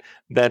nothing, but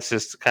that's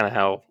just kind of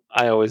how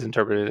I always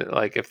interpreted it.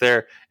 Like, if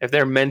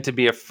they're meant to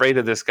be afraid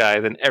of this guy,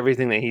 then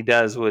everything that he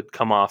does would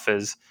come off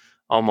as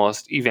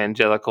almost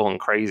evangelical and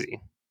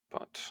crazy.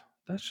 But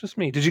that's just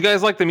me. Did you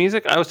guys like the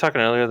music? I was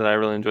talking earlier that I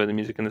really enjoyed the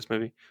music in this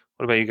movie.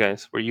 What about you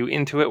guys? Were you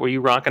into it? Were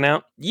you rocking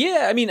out?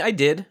 Yeah, I mean, I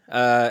did.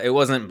 It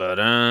wasn't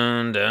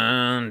dun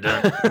dun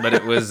dun, but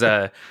it was.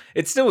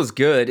 It still was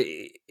good.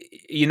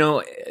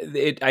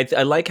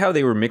 I like how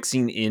they were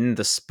mixing in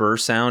the spur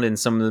sound in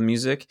some of the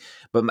music.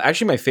 But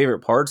actually, my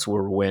favorite parts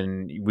were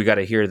when we got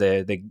to hear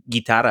the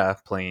guitarra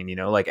playing.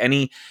 Like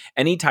any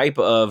type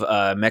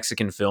of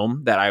Mexican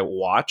film that I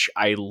watch,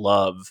 I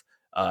love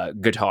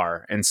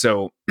guitar, and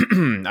so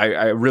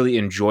I really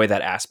enjoy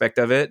that aspect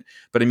of it.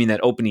 But I mean, that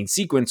opening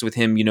sequence with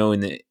him,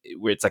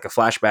 where it's like a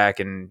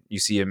flashback and you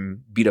see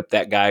him beat up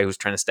that guy who's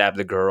trying to stab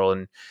the girl,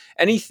 and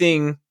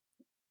anything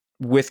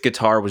with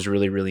guitar was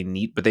really, really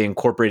neat. But they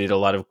incorporated a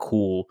lot of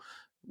cool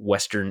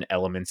Western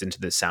elements into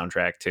the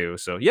soundtrack too.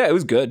 So yeah, it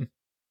was good. It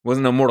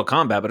wasn't no Mortal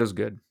Kombat, but it was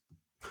good.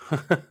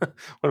 What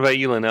about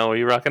you, Linnell? Were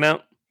you rocking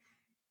out?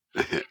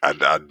 I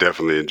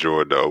definitely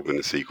enjoyed the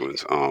opening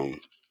sequence.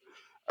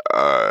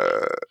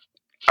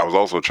 I was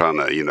also trying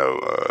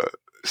to,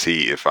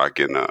 see if I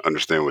can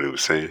understand what he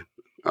was saying,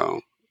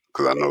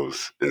 because I know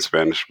it's in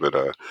Spanish,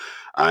 but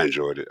I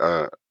enjoyed it.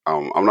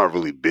 I'm not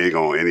really big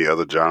on any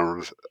other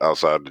genres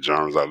outside the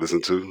genres I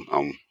listen to.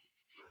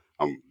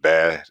 I'm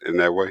bad in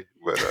that way,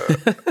 but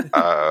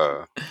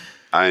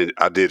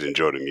I did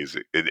enjoy the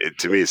music. It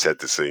to me, it set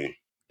the scene.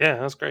 Yeah,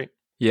 that was great.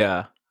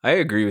 Yeah, I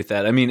agree with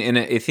that. I mean, and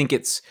I think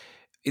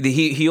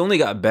he only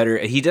got better.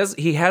 He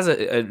has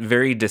a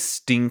very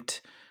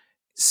distinct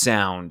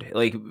sound,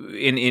 like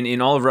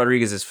in all of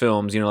Rodriguez's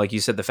films. Like you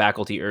said, The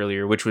Faculty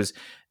earlier,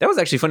 that was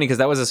actually funny because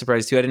that was a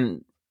surprise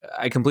too.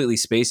 I completely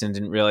spaced and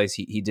didn't realize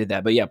he did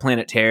that. But yeah,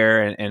 Planet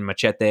Terror and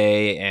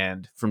Machete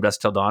and From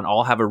Dusk Till Dawn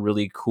all have a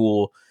really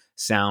cool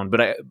sound.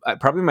 But I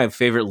probably my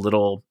favorite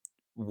little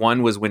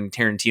one was when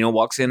Tarantino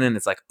walks in and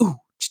it's like, ooh,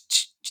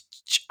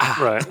 ah.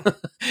 Right.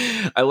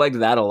 I liked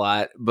that a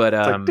lot. But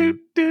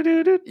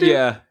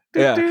yeah.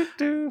 Yeah,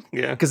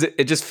 because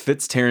it just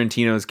fits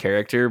Tarantino's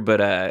character. But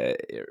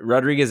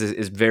Rodriguez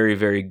is very,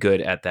 very good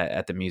at that,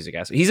 at the music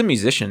aspect. He's a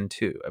musician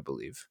too, I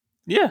believe.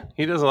 Yeah,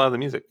 he does a lot of the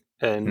music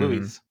and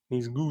movies.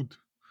 He's good.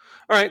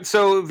 All right,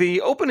 so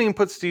the opening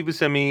puts Steve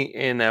Buscemi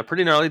in a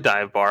pretty gnarly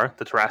dive bar,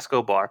 the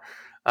Tarasco bar.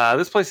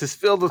 This place is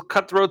filled with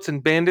cutthroats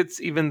and bandits,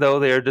 even though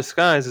they are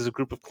disguised as a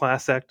group of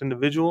class act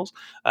individuals.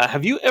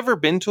 Have you ever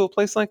been to a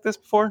place like this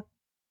before?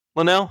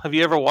 Linnell, have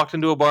you ever walked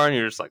into a bar and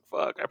you're just like,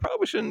 fuck, I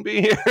probably shouldn't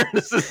be here.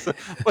 This is a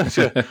bunch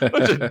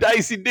of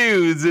dicey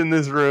dudes in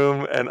this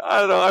room, and I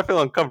don't know, I feel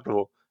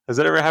uncomfortable. Has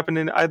that ever happened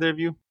to either of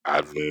you?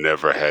 I've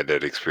never had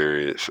that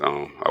experience.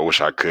 I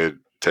wish I could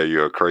tell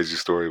you a crazy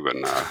story, but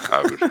nah,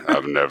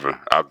 I've never.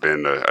 I've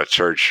been a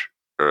church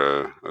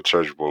boy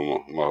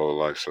my whole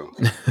life, so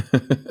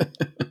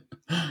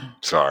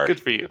sorry.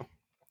 Good for you.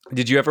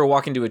 Did you ever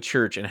walk into a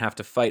church and have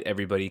to fight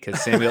everybody because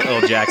Samuel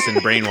L. Jackson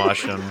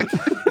brainwashed them,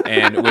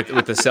 and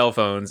with the cell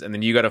phones, and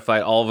then you got to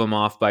fight all of them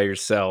off by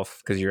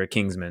yourself because you're a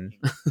Kingsman?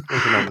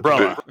 With an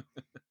umbrella.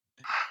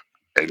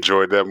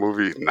 Enjoyed that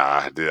movie?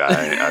 Nah, I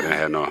didn't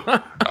have no.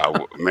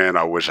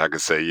 I wish I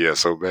could say yeah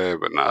so bad,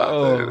 but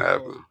nah, that didn't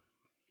happen.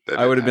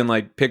 I would have been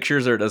like,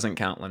 pictures or it doesn't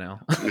count, Linnell.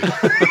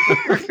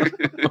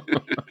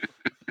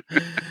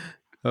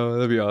 Oh,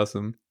 that'd be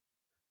awesome.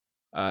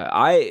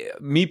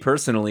 Me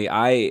personally,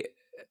 I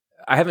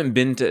I haven't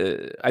been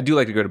to. I do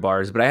like to go to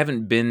bars, but I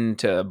haven't been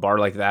to a bar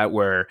like that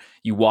where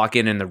you walk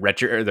in and the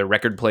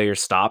record player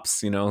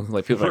stops.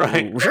 Like people are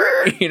Right.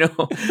 like,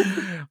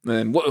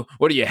 and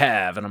what do you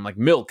have? And I'm like,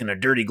 milk in a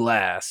dirty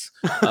glass.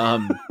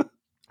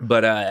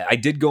 But I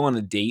did go on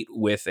a date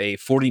with a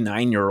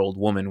 49-year-old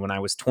woman when I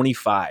was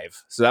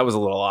 25, so that was a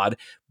little odd.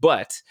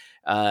 But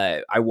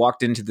I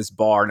walked into this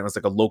bar and it was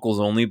like a locals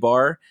only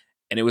bar,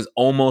 and it was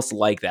almost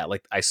like that.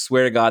 Like, I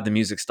swear to God, the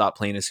music stopped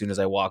playing as soon as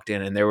I walked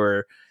in, and there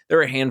were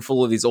a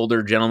handful of these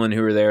older gentlemen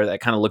who were there that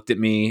kind of looked at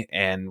me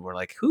and were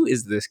like, "Who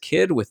is this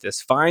kid with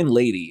this fine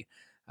lady?"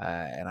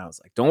 And I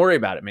was like, "Don't worry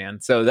about it, man."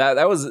 So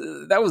that was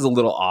a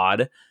little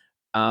odd.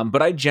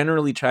 But I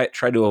generally try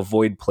to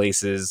avoid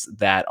places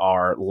that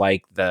are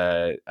like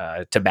the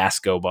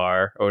Tabasco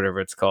bar or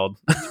whatever it's called.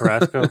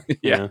 Tabasco,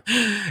 yeah.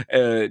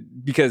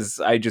 Because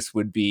I just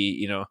would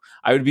be,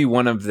 I would be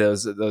one of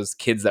those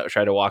kids that would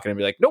try to walk in and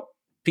be like, "Nope,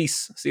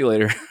 peace, see you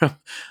later,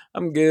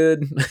 I'm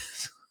good."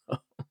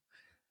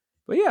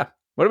 But yeah,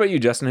 what about you,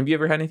 Justin? Have you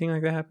ever had anything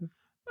like that happen?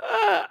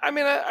 I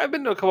mean, I've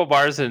been to a couple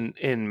bars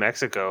in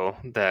Mexico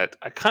that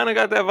I kind of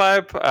got that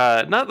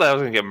vibe. Not that I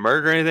was gonna get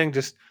murdered or anything,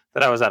 just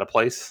that I was out of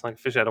place, like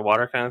fish out of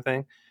water kind of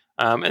thing.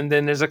 And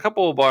then there's a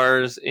couple of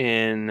bars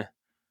in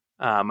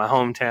my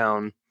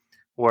hometown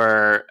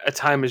where a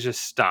time has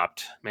just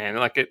stopped, man.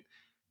 Like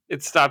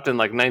it stopped in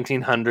like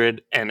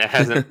 1900 and it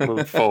hasn't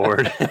moved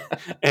forward.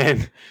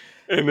 and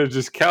there's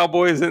just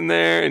cowboys in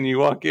there, and you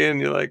walk in,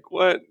 you're like,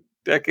 what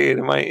decade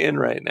am I in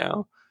right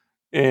now?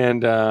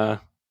 And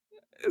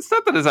it's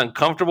not that it's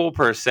uncomfortable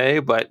per se,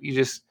 but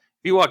if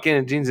you walk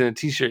in jeans and a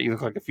t-shirt, you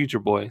look like a future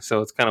boy.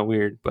 So it's kind of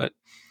weird, but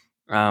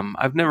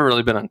I've never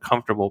really been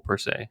uncomfortable per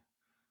se.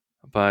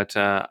 But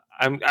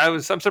I'm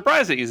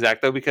surprised at you,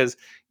 Zach, though, because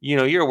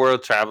you're a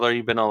world traveler.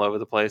 You've been all over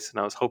the place, and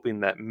I was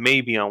hoping that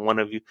maybe on one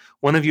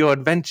of your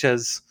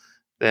adventures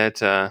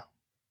that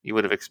you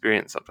would have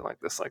experienced something like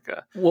this, like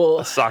a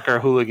soccer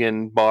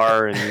hooligan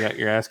bar, and you got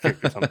your ass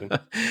kicked or something. Your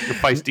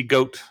feisty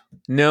goat.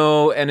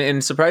 No,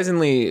 and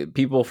surprisingly,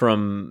 people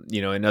from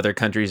in other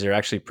countries are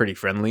actually pretty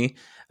friendly,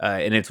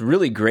 and it's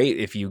really great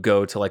if you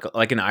go to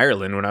like in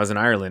Ireland. When I was in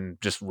Ireland,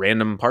 just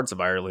random parts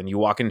of Ireland, you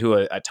walk into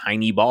a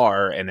tiny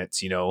bar, and it's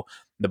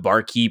the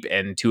barkeep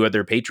and two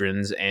other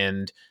patrons,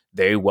 and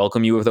they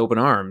welcome you with open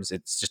arms.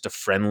 It's just a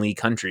friendly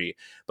country.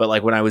 But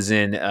like when I was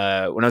in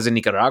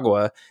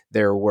Nicaragua,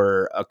 there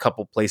were a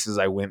couple places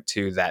I went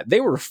to that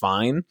they were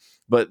fine.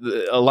 But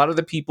a lot of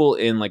the people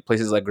in like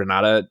places like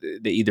Granada,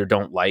 they either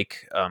don't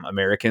like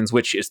Americans,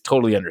 which is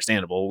totally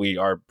understandable. We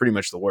are pretty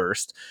much the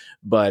worst.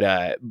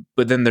 But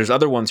then there's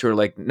other ones who are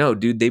like, no,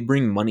 dude, they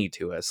bring money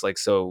to us. Like,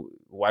 so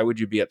why would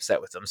you be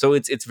upset with them? So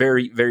it's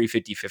very, very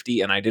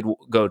 50-50. And I did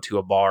go to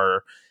a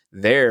bar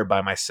there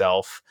by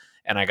myself,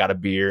 and I got a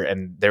beer,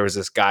 and there was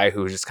this guy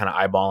who was just kind of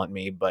eyeballing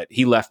me, but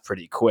he left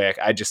pretty quick.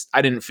 I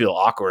didn't feel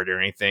awkward or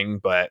anything,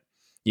 but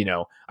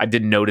I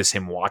did notice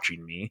him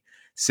watching me.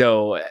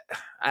 So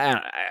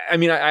I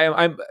mean,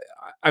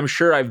 I'm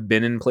sure I've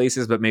been in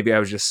places, but maybe I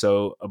was just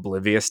so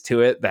oblivious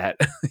to it that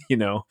I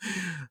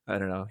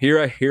don't know. Here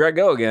I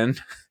go again,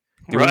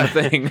 doing the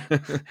thing.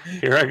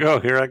 Here I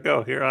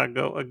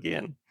go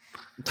again.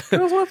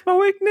 Girls, what's my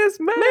weakness,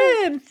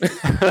 man?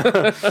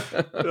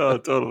 Oh,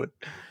 totally.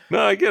 No,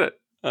 I get it.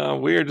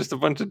 We are just a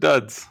bunch of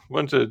duds, a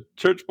bunch of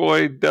church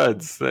boy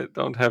duds that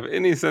don't have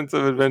any sense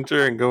of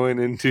adventure and going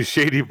into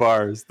shady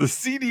bars, the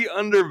seedy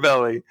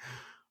underbelly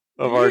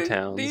of our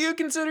towns. Do you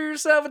consider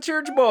yourself a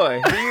church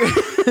boy?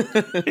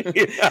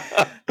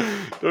 Yeah.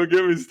 Don't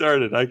get me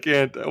started. I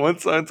can't.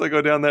 Once I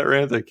go down that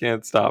rant, I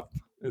can't stop.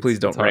 Please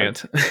don't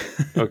rant.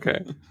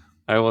 Okay.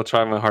 I will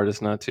try my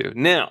hardest not to.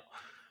 Now,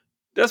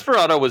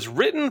 Desperado was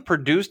written,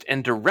 produced,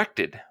 and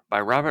directed by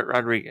Robert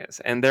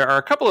Rodriguez. And there are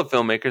a couple of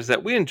filmmakers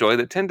that we enjoy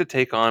that tend to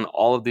take on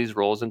all of these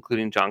roles,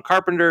 including John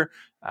Carpenter,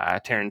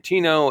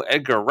 Tarantino,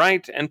 Edgar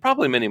Wright, and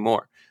probably many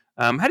more.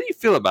 How do you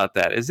feel about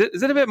that? Is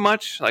it a bit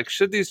much? Like,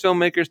 should these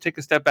filmmakers take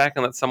a step back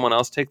and let someone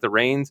else take the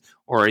reins?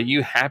 Or are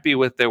you happy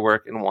with their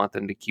work and want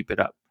them to keep it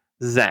up?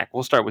 Zach,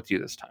 we'll start with you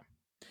this time.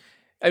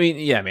 I mean,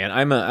 yeah, man,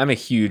 I'm a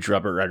huge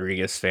Robert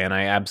Rodriguez fan.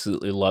 I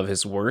absolutely love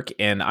his work,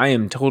 and I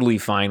am totally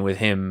fine with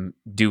him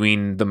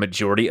doing the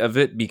majority of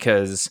it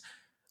because,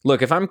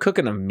 look, if I'm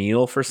cooking a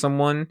meal for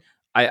someone,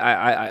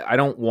 I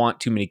don't want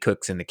too many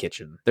cooks in the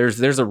kitchen.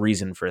 There's a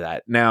reason for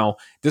that. Now,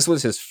 this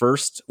was his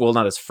first, well,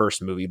 not his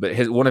first movie, but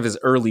one of his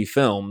early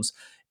films,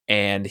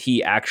 and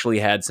he actually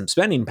had some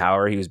spending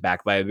power. He was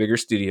backed by a bigger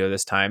studio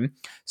this time,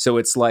 so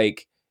it's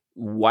like,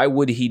 why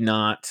would he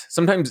not?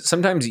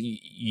 Sometimes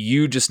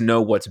you just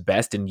know what's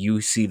best and you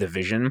see the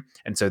vision,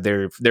 and so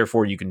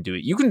therefore you can do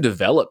it. You can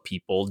develop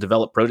people,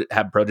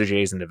 have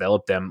proteges and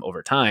develop them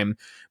over time,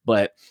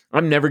 but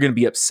I'm never going to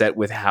be upset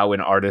with how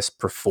an artist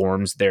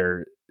performs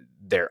their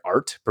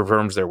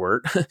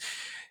work.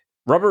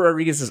 Robert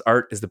Rodriguez's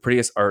art is the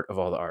prettiest art of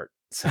all the art.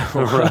 So,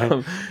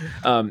 Right.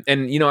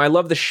 And I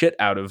love the shit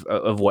out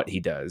of what he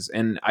does,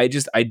 and I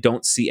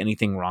don't see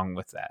anything wrong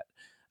with that.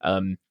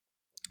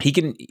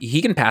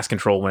 he can pass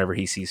control whenever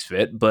he sees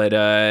fit, but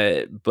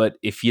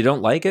if you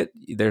don't like it,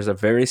 there's a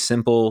very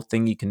simple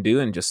thing you can do,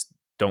 and just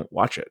don't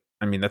watch it.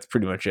 I mean, that's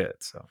pretty much it.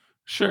 So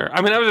Sure.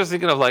 I mean, I was just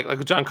thinking of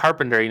like John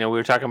Carpenter. You know, we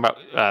were talking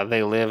about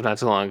They Live not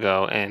too long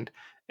ago, and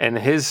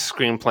his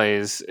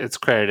screenplays, it's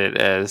credited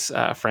as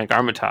Frank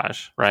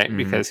Armitage, right? Mhm.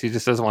 Because he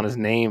just doesn't want his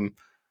name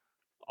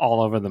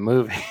all over the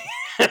movie.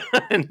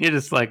 And you're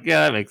just like,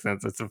 yeah, that makes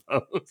sense, I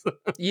suppose.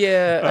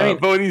 yeah, I mean,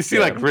 but when you see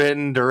yeah. like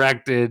written,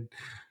 directed,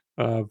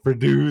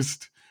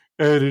 produced,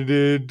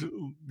 edited,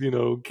 you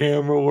know,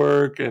 camera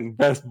work and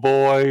best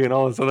boy and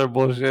all this other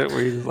bullshit,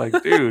 where you're just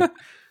like, dude,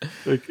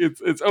 like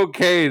it's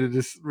okay to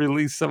just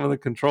release some of the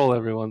control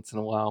every once in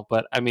a while.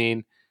 But I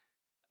mean,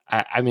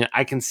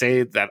 I can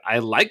say that I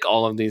like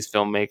all of these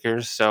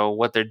filmmakers, so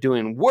what they're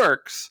doing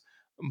works.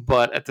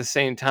 But at the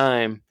same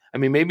time, I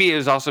mean, maybe it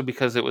was also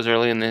because it was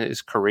early in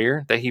his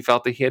career that he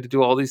felt that he had to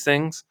do all these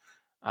things.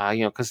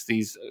 You know, because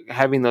these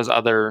having those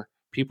other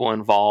people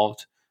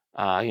involved,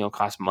 you know,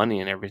 cost money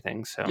and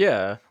everything. So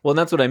Yeah. Well,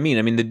 that's what I mean.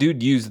 I mean, the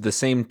dude used the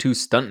same two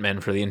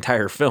stuntmen for the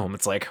entire film.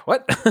 It's like,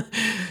 what?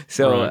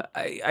 So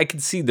Right. I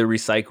could see the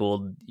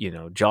recycled,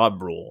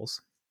 job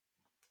roles.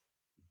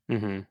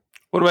 Mm-hmm.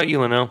 What about you,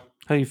 Linnell?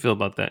 How do you feel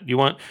about that? Do you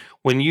want,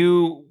 when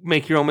you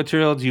make your own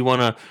material, do you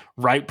want to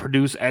write,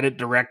 produce, edit,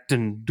 direct,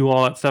 and do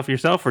all that stuff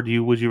yourself, or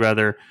would you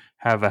rather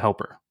have a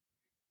helper?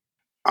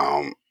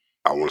 Um,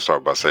 I want to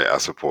start by saying I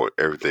support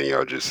everything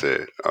y'all just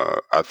said.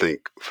 I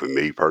think for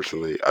me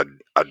personally,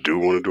 I do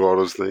want to do all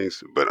those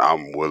things, but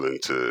I'm willing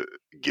to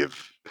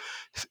give.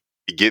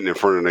 Getting in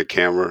front of the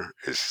camera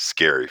is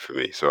scary for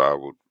me, so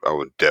I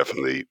would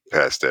definitely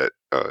pass that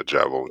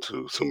job on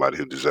to somebody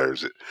who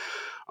deserves it.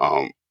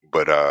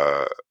 But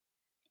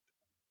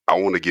I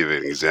want to give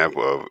an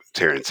example of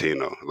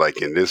Tarantino.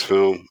 Like in this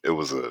film, it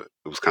was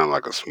kind of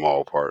like a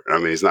small part. I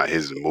mean, it's not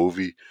his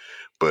movie,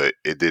 but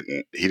he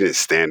didn't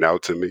stand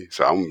out to me.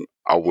 So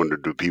I wonder,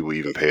 do people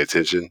even pay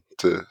attention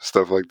to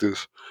stuff like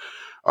this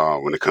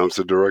when it comes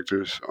to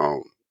directors?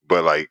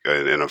 But like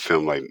in a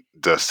film like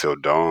Dust Till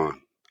Dawn,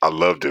 I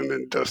loved him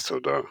in Dust Till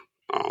Dawn.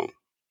 Um,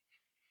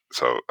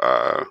 so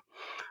I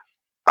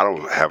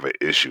don't have an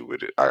issue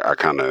with it. I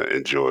kind of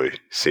enjoy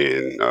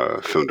seeing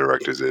film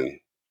directors in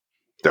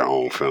their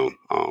own film,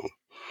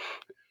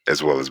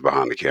 as well as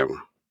behind the camera.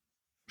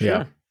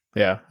 Yeah. Sure.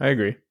 Yeah, I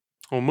agree.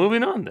 Well,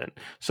 moving on then.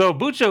 So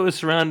Bucho is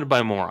surrounded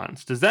by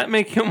morons. Does that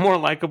make him more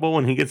likable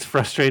when he gets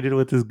frustrated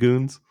with his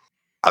goons?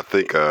 I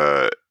think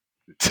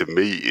to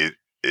me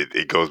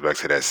it goes back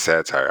to that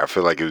satire. I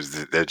feel like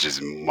they're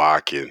just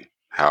mocking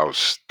how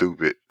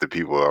stupid the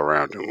people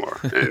around him are,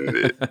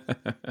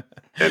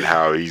 and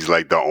how he's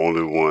like the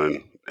only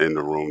one in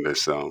the room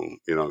that's you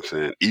know what I'm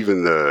saying.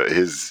 Even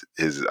his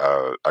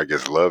I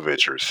guess love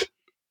interest,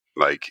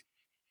 like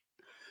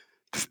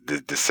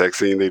the sex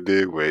scene they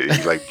did where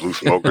he like blew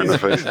smoke in the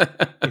face.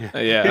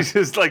 Yeah. He's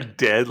just like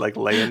dead, like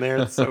laying there.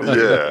 It's so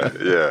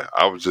weird. Yeah.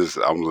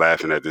 I'm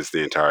laughing at this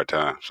the entire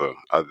time. So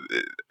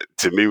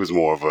to me, it was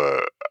more of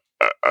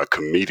a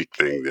comedic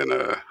thing than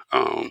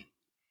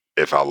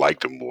if I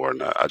liked him more or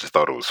not. I just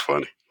thought it was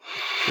funny.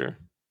 Sure.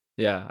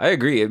 Yeah, I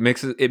agree. It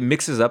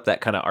mixes up that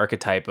kind of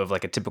archetype of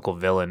like a typical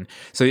villain.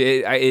 So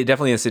it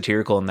definitely is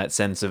satirical in that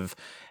sense of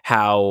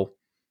how,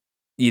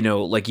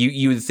 like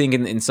you would think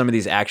in some of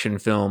these action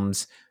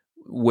films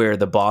where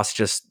the boss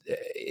just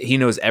he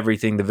knows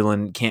everything, the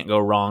villain can't go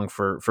wrong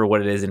for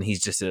what it is, and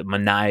he's just a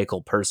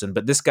maniacal person.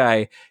 But this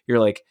guy, you're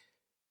like,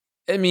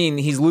 I mean,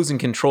 he's losing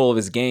control of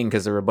his gang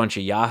because they're a bunch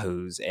of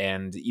yahoos,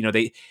 and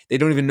they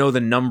don't even know the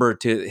number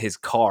to his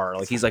car.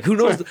 Like he's like, who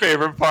knows? My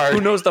favorite part.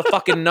 Who knows the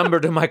fucking number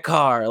to my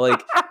car?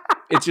 Like,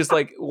 it's just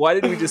like, why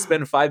did we just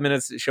spend 5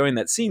 minutes showing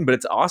that scene? But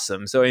it's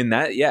awesome. So in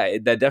that, yeah,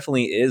 that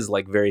definitely is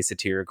like very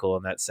satirical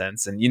in that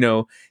sense. And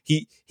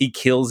he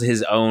kills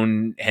his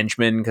own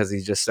henchmen because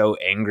he's just so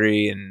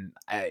angry. And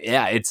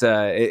yeah, it's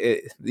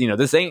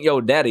this ain't yo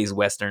daddy's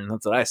western.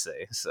 That's what I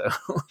say. So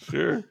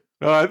Sure.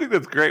 No, I think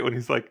that's great when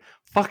he's like,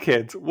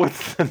 fuckheads,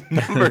 what's the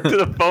number to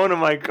the phone of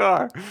my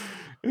car?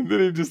 And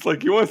then he just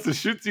like, he wants to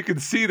shoot. You can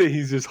see that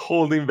he's just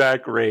holding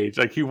back rage.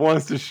 Like he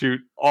wants to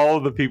shoot all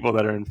the people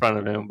that are in front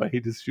of him, but he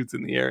just shoots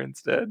in the air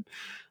instead.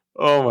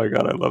 Oh my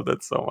God, I love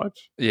that so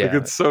much. Like yeah,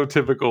 it's so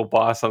typical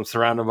boss. I'm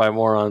surrounded by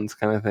morons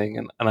kind of thing.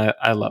 And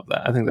I love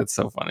that. I think that's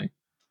so funny.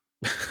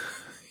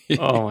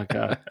 Oh my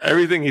God.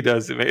 Everything he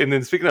does. And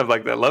then speaking of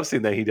like that love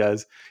scene that he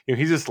does,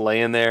 he's just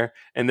laying there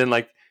and then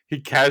like he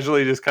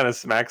casually just kind of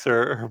smacks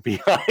her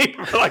behind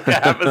for like a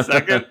half a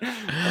second.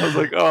 I was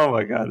like, oh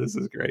my God, this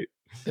is great.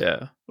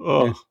 yeah,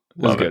 Oh, it was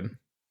love it. good.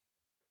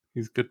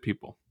 He's good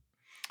people.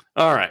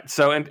 All right.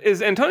 So, and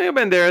is Antonio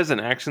Banderas an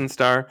action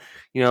star?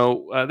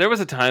 There was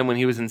a time when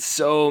he was in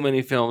so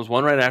many films,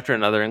 one right after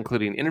another,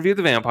 including Interview with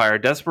the Vampire,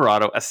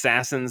 Desperado,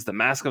 Assassins, The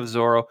Mask of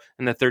Zorro,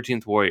 and The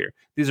 13th Warrior.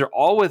 These are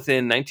all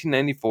within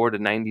 1994 to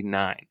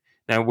 99.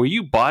 Now, were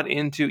you bought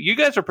into? You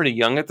guys are pretty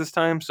young at this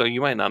time, so you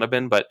might not have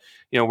been. But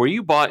were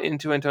you bought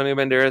into Antonio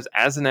Banderas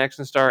as an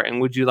action star, and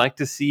would you like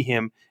to see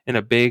him in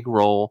a big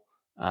role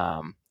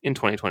in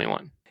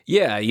 2021?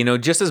 Yeah,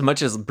 just as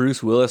much as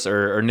Bruce Willis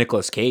or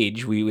Nicolas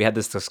Cage, we had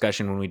this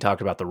discussion when we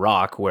talked about The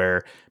Rock,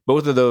 where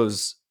both of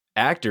those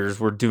actors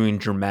were doing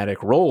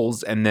dramatic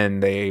roles, and then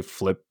they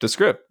flipped the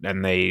script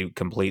and they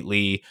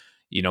completely,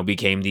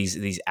 became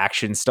these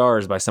action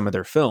stars by some of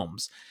their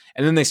films.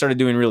 And then they started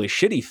doing really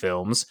shitty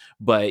films,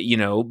 but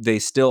they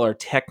still are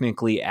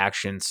technically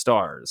action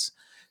stars.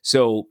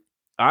 So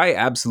I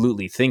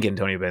absolutely think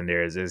Antonio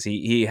Banderas is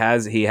he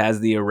has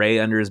the array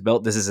under his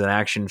belt. This is an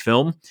action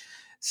film.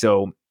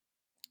 So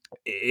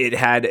it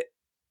had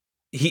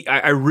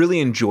I really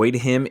enjoyed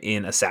him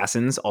in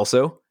Assassins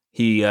also.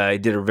 He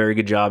did a very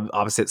good job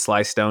opposite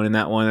Sly Stone in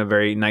that one, a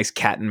very nice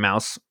cat and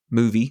mouse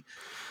movie.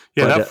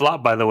 Yeah, But that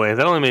flopped, by the way.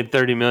 That only made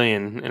 $30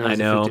 million, and it I was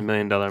a know. $50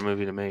 million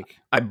movie to make.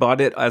 I bought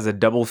it as a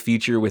double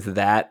feature with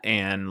that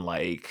and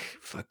like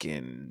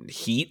fucking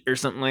Heat or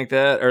something like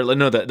that. Or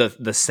no,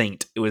 the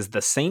Saint. It was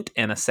The Saint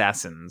and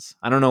Assassins.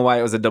 I don't know why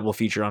it was a double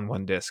feature on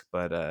one disc,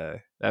 but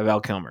Val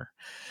Kilmer.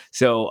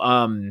 So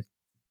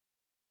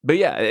but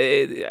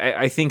yeah,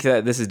 I think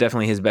that this is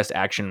definitely his best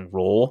action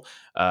role.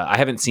 I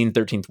haven't seen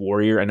 13th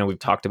Warrior. I know we've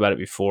talked about it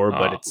before,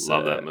 but it's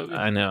love that movie.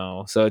 I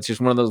know. So it's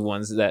just one of those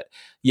ones that,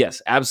 yes,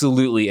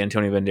 absolutely,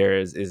 Antonio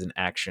Banderas is an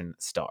action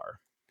star.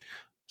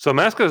 So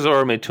Mask of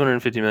Zorro made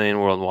 $250 million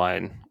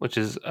worldwide, which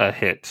is a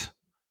hit.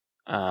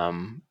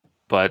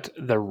 But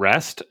the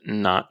rest,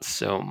 not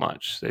so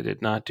much. They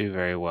did not do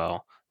very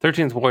well.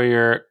 13th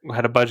Warrior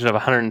had a budget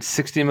of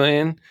 $160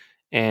 million,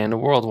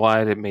 and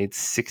worldwide it made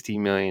 $60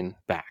 million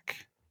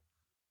back.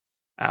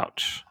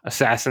 Ouch.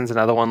 Assassins,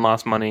 another one,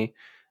 lost money.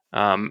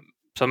 So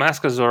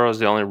Mask of Zorro is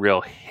the only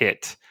real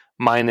hit,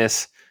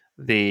 minus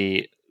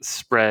the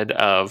spread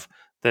of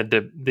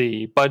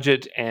the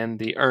budget and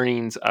the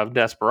earnings of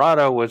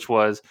Desperado, which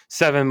was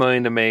 $7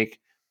 million to make,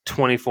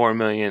 $24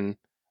 million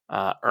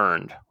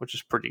earned, which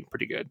is pretty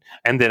good.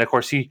 And then of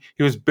course he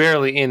was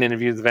barely in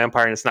Interview with the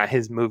Vampire, and it's not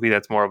his movie.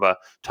 That's more of a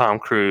Tom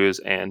Cruise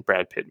and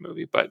Brad Pitt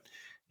movie, but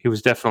he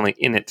was definitely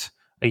in it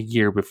a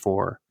year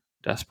before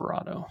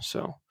Desperado.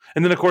 So,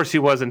 and then of course he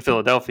was in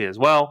Philadelphia as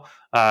well.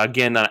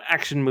 Again, not an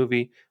action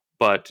movie,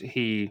 but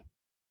he,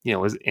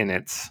 was in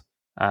it.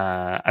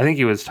 I think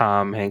he was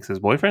Tom Hanks'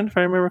 boyfriend, if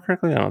I remember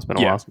correctly. I know it's been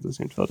a while since I've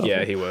seen Philadelphia.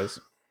 Yeah, he was.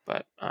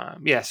 But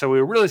so we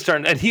were really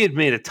starting, and he had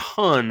made a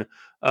ton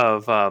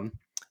of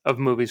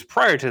movies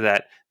prior to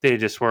that. They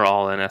just were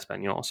all in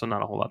Espanol, so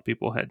not a whole lot of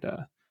people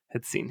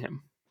had seen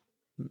him.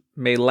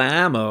 Me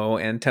llamo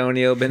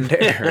Antonio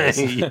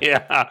Banderas.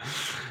 Yeah,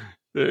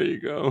 there you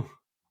go.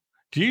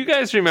 Do you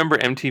guys remember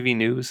MTV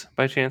News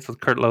by chance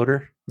with Kurt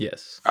Loder?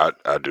 Yes,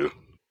 I do.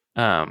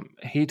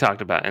 He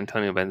talked about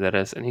Antonio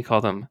Banderas and he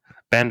called him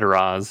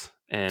Banderas,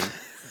 and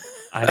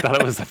I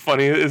thought it was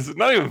funny. It's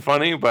not even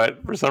funny,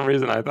 but for some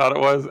reason I thought it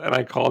was, and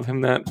I called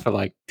him that for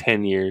like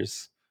 10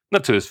 years.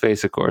 Not to his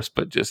face, of course,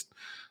 but just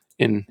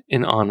in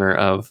honor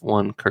of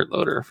one Kurt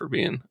Loder for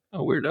being a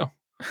weirdo.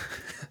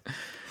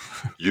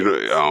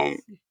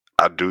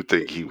 I do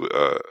think he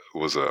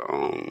was a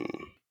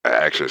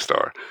action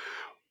star,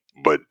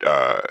 but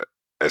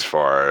as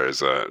far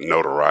as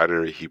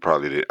notoriety, he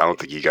probably did. I don't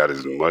think he got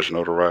as much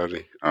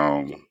notoriety.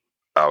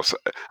 I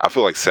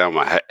feel like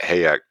Salma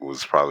Hayek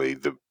was probably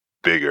the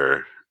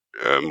bigger,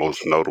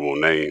 most notable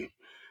name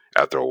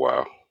after a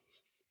while.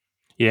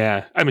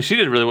 Yeah, I mean, she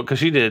did really well because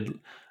she did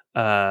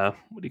what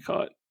do you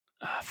call it,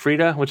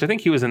 Frida, which I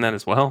think he was in that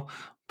as well.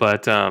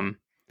 But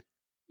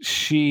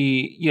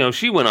she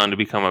went on to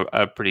become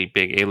a pretty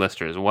big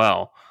A-lister as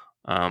well.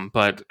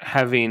 But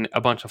having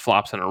a bunch of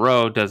flops in a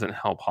row doesn't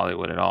help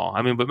Hollywood at all.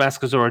 I mean, but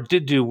Mask of Zorro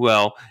did do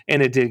well,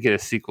 and it did get a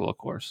sequel, of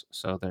course.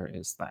 So there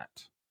is that.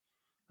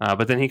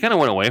 But then he kind of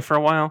went away for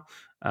a while.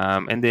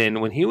 And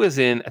then when he was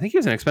in, I think he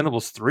was in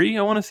Expendables 3,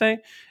 I want to say,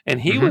 and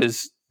he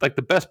was like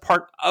the best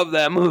part of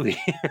that movie.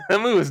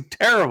 That movie was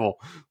terrible,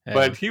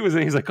 but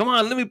he's like, come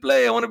on, let me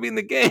play. I want to be in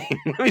the game.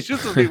 Let me shoot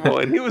some people.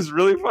 And he was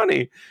really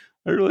funny.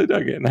 I really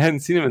dug it. And I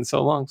hadn't seen him in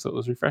so long, so it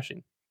was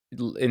refreshing.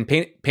 In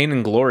Pain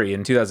and Glory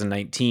in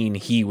 2019,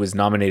 he was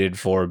nominated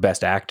for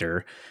Best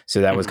Actor.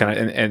 So that was kind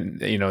of, and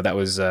that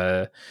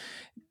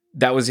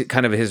was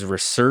kind of his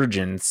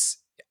resurgence.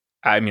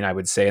 I mean, I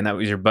would say, and that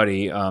was your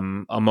buddy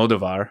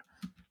Almodovar.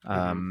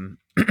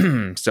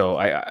 So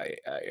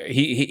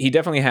he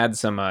definitely had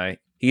some.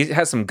 He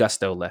has some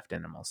gusto left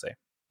in him, I'll say.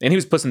 And he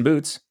was Puss in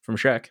Boots from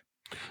Shrek.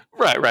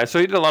 Right. So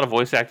he did a lot of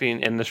voice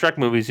acting, and the Shrek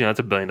movies. It's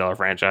a $1 billion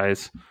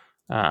franchise.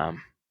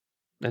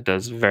 It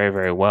does very,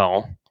 very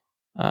well.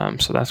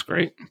 So that's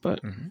great. But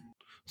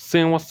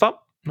seeing what's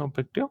up, no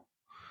big deal.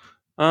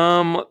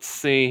 Let's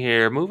see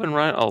here. Moving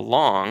right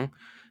along.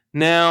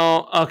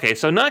 Now, okay,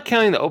 so not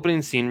counting the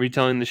opening scene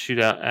retelling the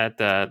shootout at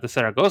the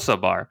Saragossa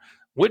bar,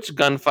 which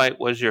gunfight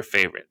was your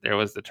favorite? There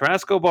was the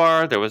Tarasco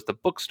bar, there was the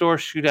bookstore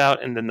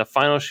shootout, and then the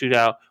final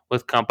shootout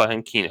with Campa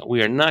and Kino.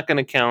 We are not going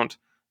to count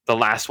the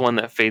last one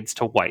that fades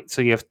to white.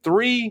 So you have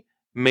 3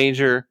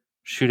 major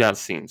shootout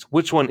scenes.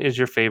 Which one is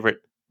your favorite,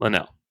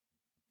 Linnell?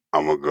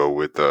 I'm gonna go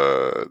with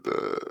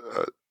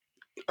the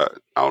I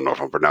don't know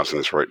if I'm pronouncing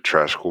this right.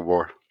 Tarasco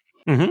bar.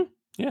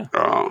 Yeah.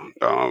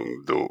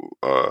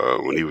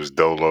 When he was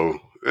Dolo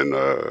and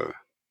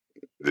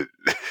the,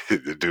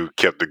 the dude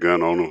kept the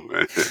gun on him,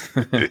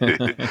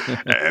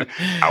 and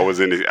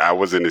I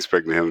wasn't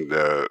expecting him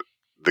the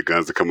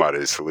guns to come out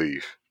of his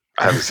sleeve.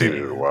 I haven't seen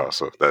it in a while,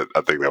 so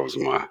I think that was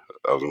my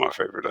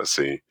favorite I've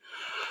seen.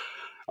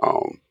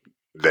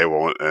 They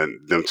were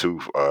and them two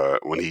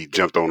when he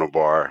jumped on the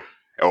bar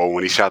or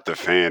when he shot the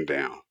fan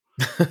down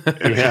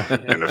and,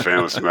 and the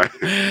fan was smacked.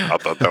 I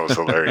thought that was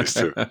hilarious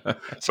too.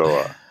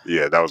 So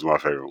yeah, that was my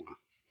favorite one.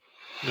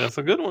 That's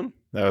a good one.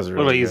 That was really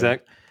What about you, good.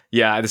 Zach?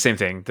 Yeah, the same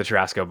thing. The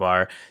Tarasco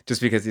bar,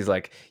 just because he's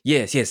like,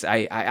 yes,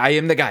 I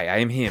am the guy, I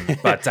am him,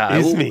 but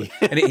It's me.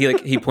 and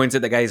he points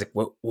at the guy. He's like,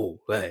 whoa,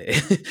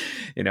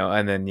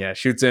 and then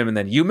shoots him, and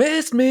then you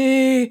missed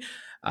me.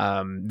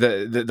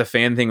 The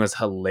fan thing was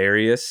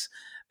hilarious.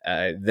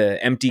 The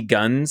empty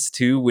guns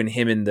too, when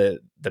him and the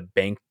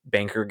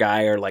banker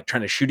guy are like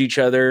trying to shoot each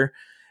other,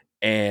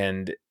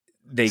 and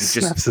they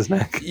Snaps his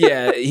neck.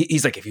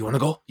 he's like, if you want to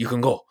go, you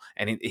can go,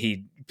 and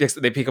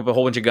they pick up a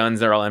whole bunch of guns.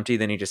 They're all empty.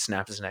 Then he just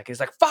snaps his neck. He's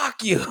like,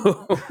 "Fuck you!"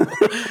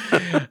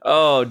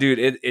 Oh, dude,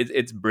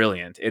 it's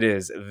brilliant. It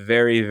is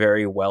very,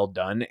 very well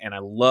done, and I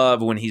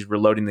love when he's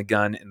reloading the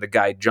gun and the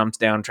guy jumps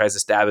down, tries to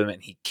stab him,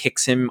 and he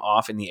kicks him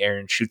off in the air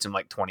and shoots him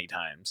like 20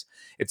 times.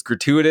 It's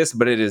gratuitous,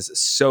 but it is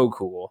so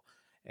cool.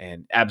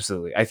 And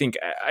absolutely, I think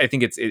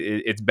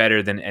it's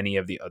better than any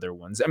of the other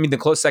ones. I mean, the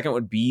close second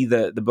would be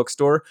the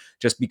bookstore,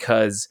 just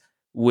because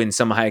when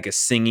Salma Hayek is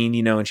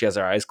singing, and she has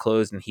her eyes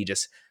closed, and he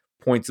just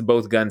points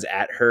both guns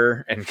at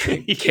her and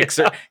kicks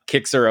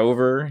her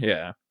over.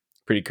 Yeah,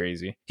 pretty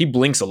crazy. He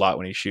blinks a lot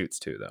when he shoots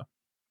too, though.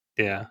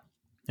 Yeah,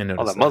 and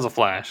all that muzzle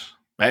flash.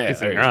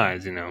 It's in your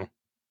eyes,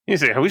 You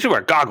say we should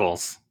wear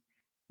goggles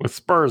with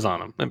spurs on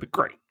them. That'd be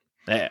great.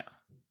 Yeah.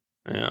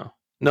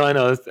 No, I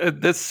know.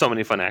 There's so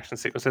many fun action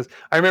sequences.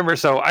 I remember,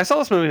 so I saw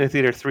this movie in the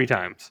theater 3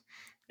 times,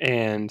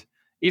 and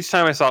each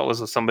time I saw it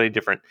was with somebody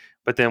different.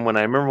 But then when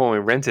we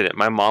rented it,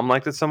 my mom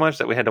liked it so much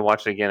that we had to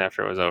watch it again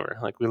after it was over.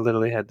 Like, we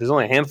literally there's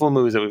only a handful of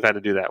movies that we've had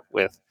to do that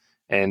with,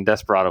 and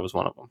Desperado was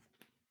one of them.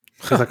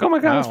 She's like, oh my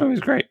God, This movie's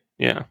great.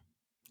 Yeah.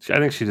 I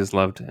think she just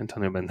loved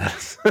Antonio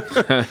Banderas.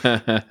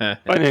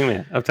 Finding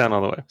Man, Uptown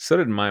All the Way. So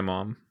did my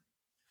mom.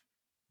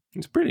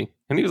 He's pretty.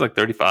 And he was like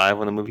 35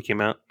 when the movie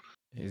came out.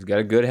 He's got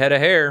a good head of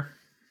hair.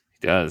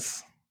 He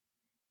does.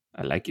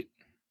 I like it.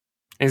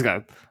 He's got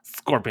a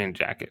scorpion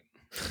jacket.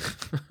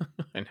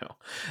 I know.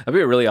 That'd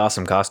be a really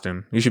awesome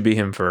costume. You should be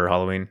him for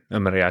Halloween, a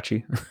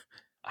mariachi.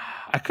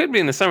 I could be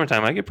in the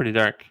summertime. I get pretty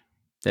dark.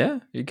 Yeah,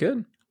 you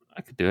could.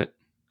 I could do it.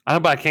 I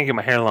can't get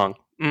my hair long.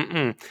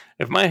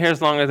 If my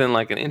hair's longer than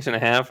like an inch and a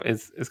half,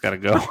 it's got to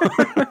go.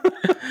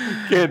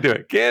 Can't do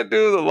it. Can't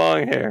do the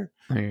long hair.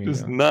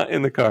 Just not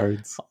in the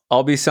cards.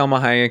 I'll be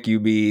Salma Hayek. You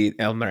be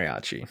El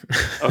Mariachi.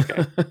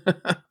 Okay.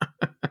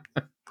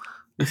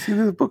 You see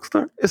this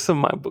bookstore? It's in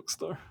my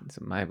bookstore. It's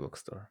in my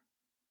bookstore.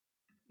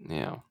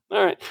 Yeah.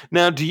 All right.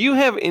 Now, do you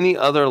have any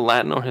other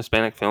Latin or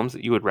Hispanic films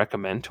that you would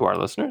recommend to our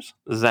listeners?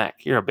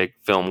 Zach, you're a big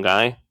film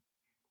guy.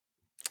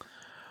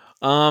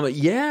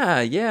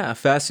 Yeah.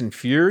 Fast and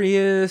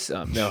Furious.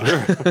 No.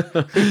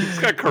 It's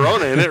got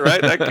Corona in it,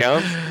 right? That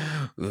counts.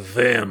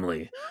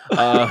 Family.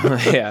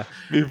 Yeah.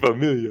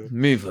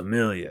 Mi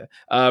familia.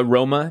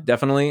 Roma,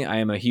 definitely. I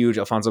am a huge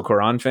Alfonso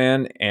Cuarón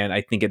fan, and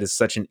I think it is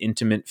such an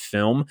intimate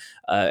film.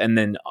 And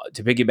then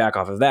to piggyback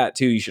off of that,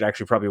 too, you should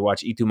actually probably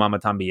watch Y Tu Mama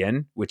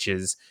Tambien, which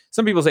is,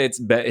 some people say it's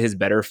his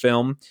better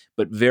film,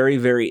 but very,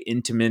 very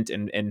intimate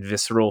and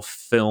visceral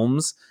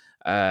films.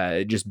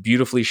 Just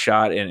beautifully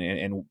shot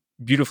and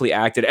beautifully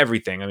acted,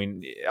 everything. I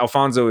mean,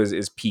 Alfonso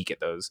is peak at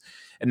those.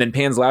 And then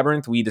Pan's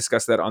Labyrinth, we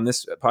discussed that on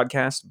this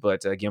podcast,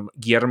 but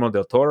Guillermo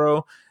del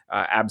Toro,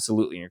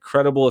 absolutely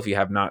incredible. If you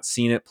have not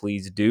seen it,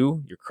 please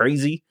do. You're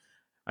crazy.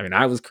 I mean,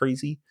 I was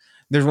crazy.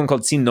 There's one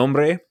called Sin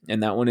Nombre,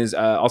 and that one is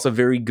also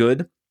very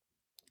good.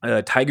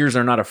 Tigers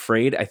Are Not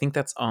Afraid. I think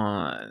that's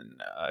on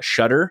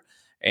Shudder.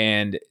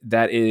 And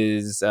that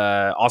is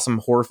awesome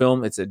horror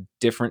film. It's a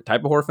different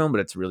type of horror film,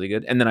 but it's really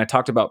good. And then I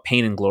talked about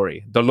Pain and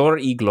Glory, Dolor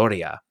y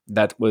Gloria.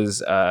 That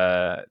was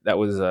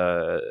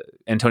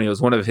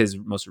Antonio's, one of his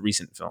most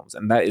recent films,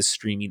 and that is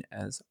streaming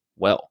as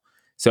well.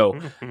 So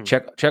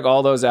check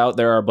all those out.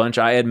 There are a bunch.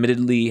 I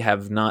admittedly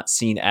have not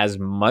seen as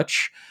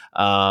much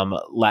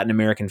Latin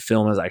American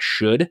film as I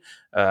should.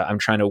 I'm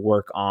trying to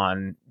work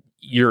on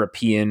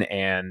European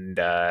and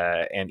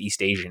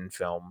East Asian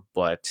film,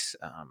 but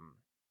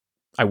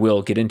I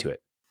will get into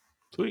it.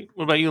 Sweet.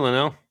 What about you,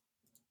 Linnell?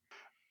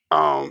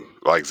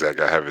 Like Zach,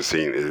 I haven't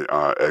seen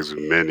as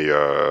many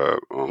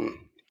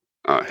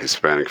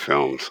Hispanic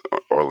films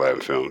or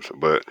Latin films,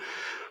 but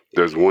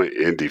there's one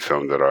indie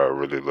film that I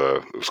really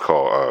love. It was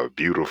called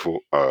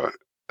Beautiful. I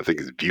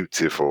think it's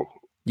Beautiful.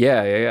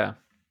 Yeah.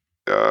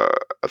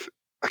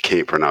 I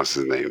can't pronounce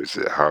his name. Is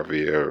it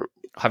Javier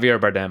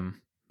Bardem?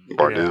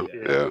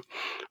 Yeah.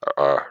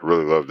 I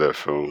really love that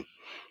film.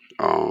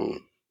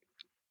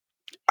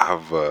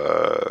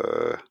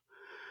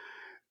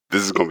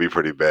 This is gonna be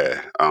pretty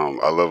bad.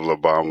 I love La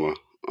Bamba.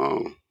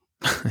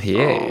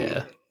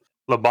 Yeah.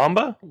 La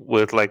Bamba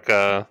with like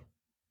the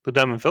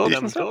Diamond Phillips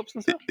and stuff?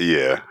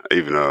 Yeah,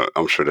 even though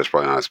I'm sure that's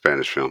probably not a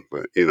Spanish film,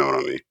 but you know what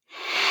I mean.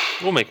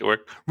 We'll make it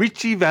work.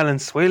 Richie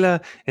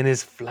Valenzuela and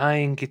his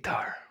flying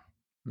guitar.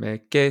 Me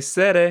que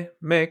sere.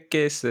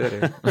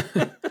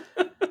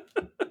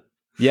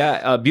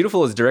 Yeah,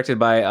 Beautiful is directed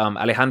by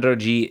Alejandro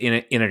G.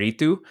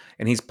 Inarritu,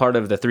 and he's part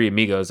of the Three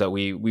Amigos that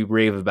we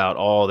rave about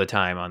all the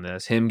time on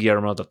this. Him,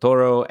 Guillermo del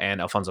Toro,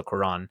 and Alfonso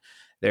Cuarón.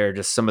 They're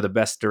just some of the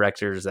best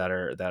directors that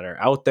are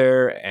out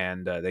there,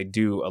 and they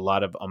do a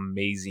lot of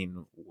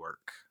amazing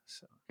work.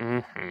 So,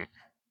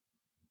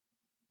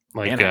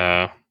 like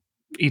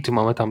Y Tu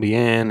Mamá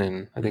También,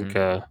 and I think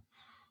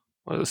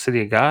what was it,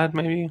 City of God,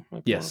 maybe?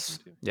 Yes,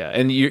 yeah,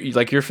 and you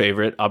like your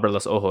favorite, Abre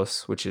los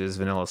Ojos, which is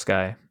Vanilla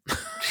Sky.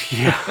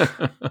 Yeah,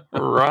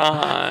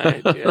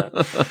 right.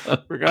 Yeah,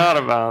 forgot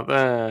about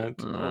that.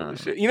 Holy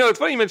shit. You know, it's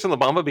funny you mentioned La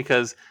Bamba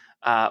because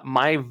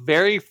my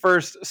very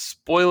first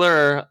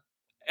spoiler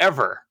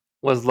ever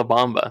was La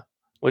Bamba,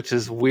 which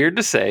is weird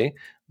to say,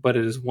 but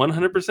it is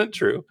 100%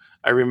 true.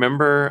 I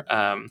remember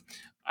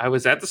I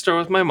was at the store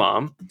with my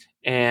mom,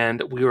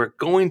 and we were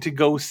going to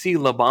go see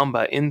La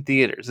Bamba in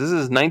theaters. This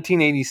is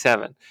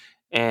 1987,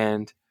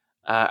 and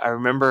I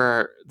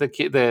remember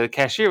the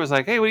cashier was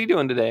like, "Hey, what are you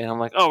doing today?" And I'm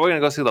like, "Oh, we're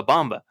gonna go see La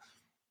Bamba."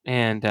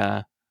 And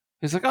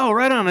he's like, "Oh,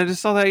 right on! I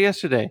just saw that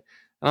yesterday."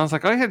 And I was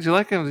like, "Oh yeah, did you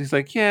like him?" He's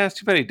like, "Yeah, it's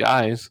too bad he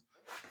dies."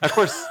 Of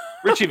course,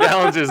 Richie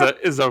Valens is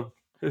a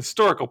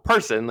historical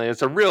person. Like,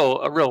 it's a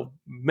real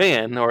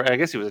man, or I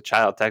guess he was a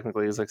child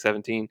technically. He was like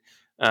 17.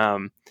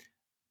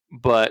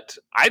 But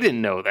I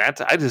didn't know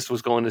that. I just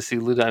was going to see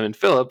Lou Diamond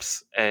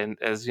Phillips and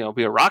as you know,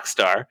 be a rock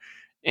star.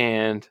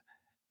 And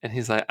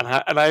he's like, and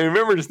I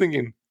remember just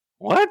thinking,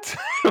 what?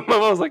 My mom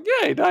was like,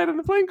 yeah, he died in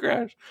a plane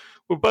crash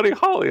with Buddy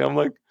Holly. I'm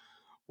like,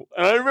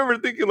 and I remember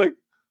thinking, like,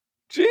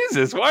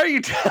 Jesus, why are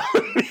you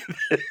telling me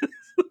this?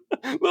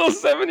 Little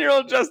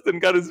 7-year-old Justin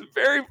got his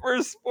very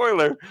first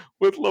spoiler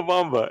with La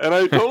Bamba, and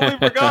I totally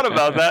forgot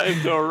about that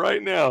until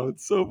right now.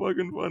 It's so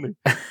fucking funny.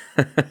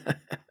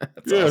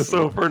 Yeah, awesome.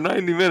 So for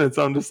 90 minutes,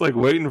 I'm just like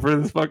waiting for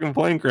this fucking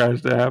plane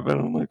crash to happen.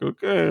 I'm like,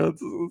 okay,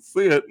 let's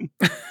see it.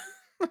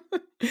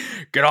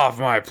 Get off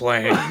my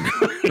plane.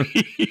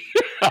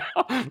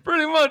 Yeah,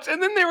 pretty much.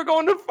 And then they were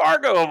going to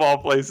Fargo of all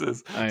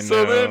places. I know.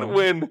 So then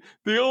when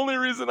the only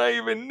reason I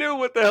even knew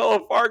what the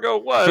hell Fargo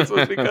was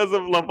because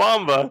of La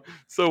Bamba.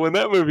 So when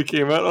that movie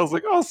came out, I was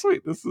like, oh,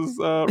 sweet. This is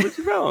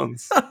Richie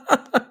Valens.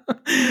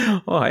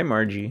 Oh, hi,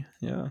 Margie.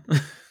 Yeah.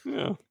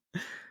 Yeah.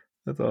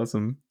 That's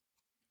awesome.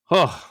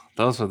 Oh,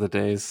 those were the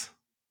days.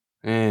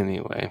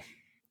 Anyway.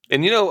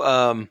 And you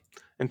know,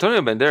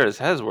 Antonio Banderas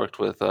has worked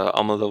with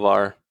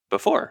Almodovar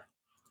before.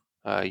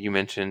 You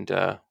mentioned...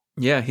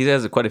 yeah, he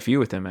has quite a few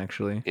with him,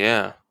 actually.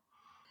 Yeah.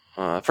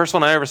 First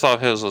one I ever saw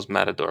of his was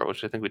Matador,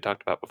 which I think we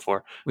talked about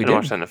before. We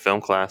watched that in a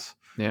film class.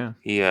 Yeah.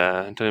 He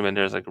Antonio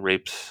Banderas like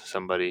rapes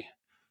somebody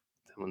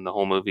when the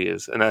whole movie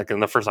is, and like in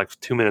the first like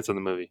 2 minutes of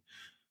the movie,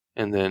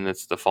 and then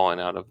it's the falling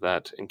out of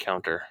that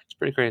encounter. It's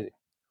pretty crazy.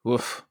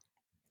 Woof.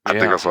 I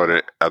think I saw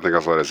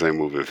that same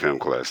movie in film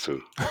class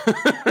too.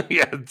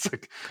 Yeah, it's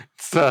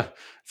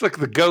like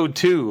the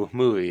go-to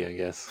movie, I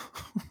guess.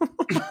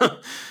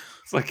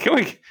 It's like, can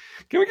we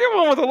get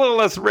one with a little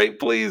less rape,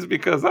 please?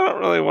 Because I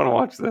don't really want to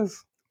watch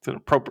this. It's an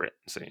appropriate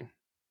scene.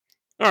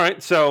 All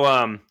right,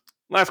 so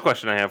last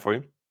question I have for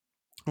you.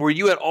 Were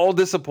you at all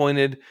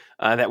disappointed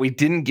that we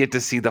didn't get to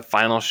see the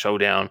final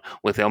showdown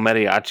with El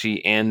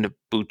Mariachi and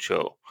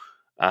Bucho?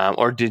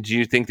 Or did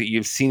you think that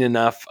you've seen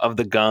enough of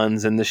the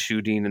guns and the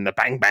shooting and the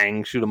bang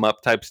bang shoot 'em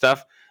up type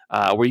stuff?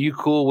 Were you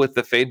cool with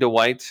the fade to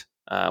white?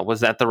 Was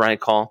that the right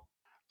call?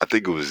 I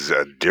think it was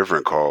a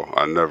different call.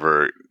 I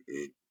never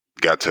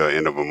got to the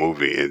end of a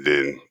movie and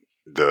then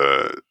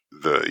the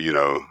you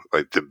know,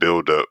 like the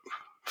build up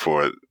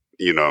for,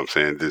 you know what I'm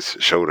saying, this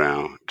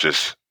showdown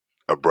just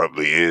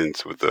abruptly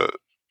ends with the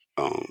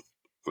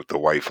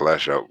white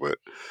flash out. But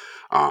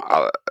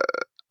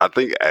I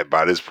think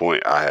by this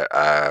point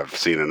I've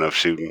seen enough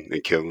shooting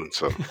and killing,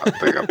 so I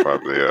think I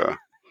probably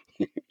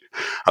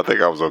I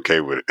think I was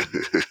okay with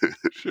it.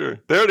 Sure.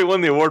 They already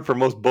won the award for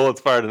most bullets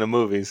fired in a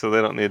movie, so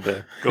they don't need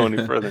to go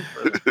any further.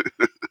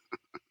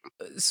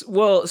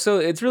 Well, so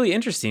it's really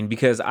interesting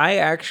because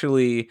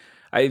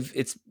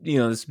it's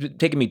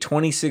taken me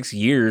 26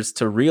 years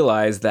to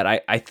realize that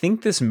I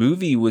think this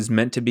movie was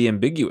meant to be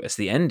ambiguous,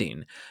 the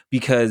ending,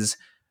 because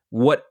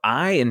what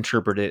I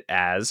interpret it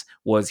as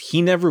was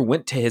he never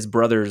went to his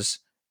brother's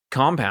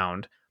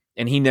compound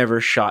and he never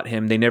shot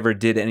him. They never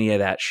did any of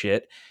that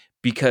shit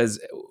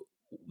because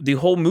the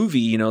whole movie,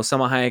 you know,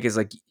 Salma Hayek is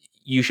like,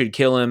 you should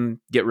kill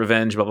him, get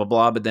revenge, blah, blah,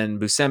 blah. But then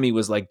Buscemi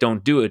was like,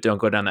 don't do it. Don't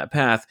go down that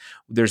path.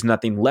 There's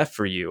nothing left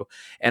for you.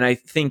 And I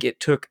think it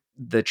took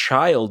the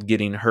child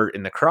getting hurt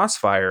in the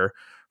crossfire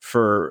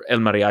for El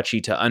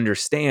Mariachi to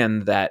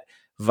understand that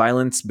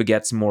violence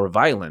begets more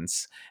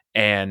violence.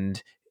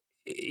 And,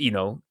 you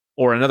know,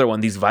 or another one,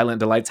 these violent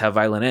delights have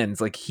violent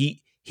ends. Like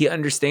he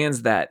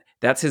understands that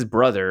that's his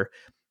brother.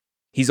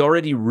 He's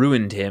already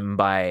ruined him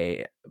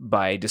by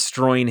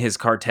destroying his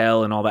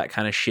cartel and all that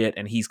kind of shit.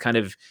 And he's kind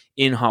of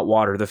in hot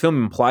water. The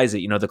film implies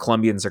it, you know, the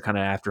Colombians are kind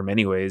of after him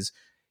anyways.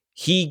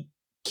 He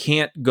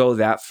can't go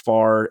that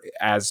far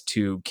as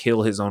to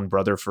kill his own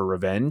brother for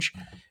revenge.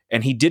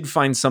 And he did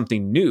find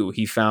something new.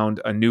 He found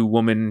a new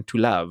woman to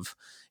love,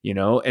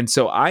 And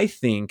so I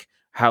think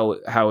how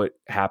it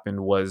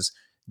happened was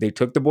they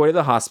took the boy to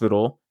the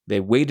hospital, they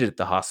waited at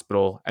the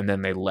hospital, and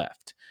then they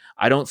left.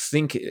 I don't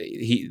think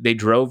they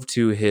drove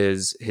to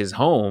his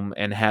home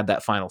and had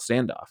that final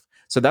standoff.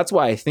 So that's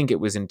why I think it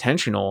was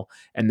intentional,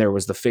 and there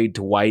was the fade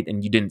to white,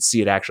 and you didn't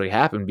see it actually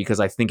happen, because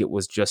I think it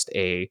was just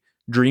a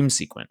dream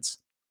sequence.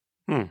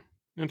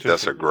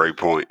 That's a great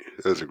point.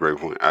 That's a great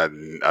point. I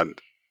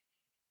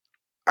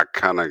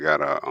kind of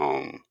got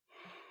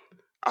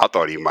I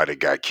thought he might have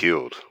got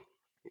killed,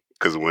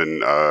 because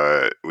when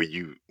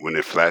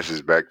it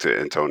flashes back to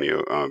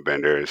Antonio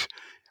Banderas,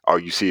 all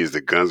you see is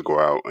the guns go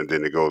out and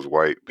then it goes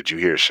white, but you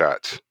hear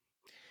shots.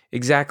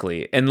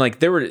 Exactly. And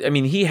like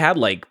he had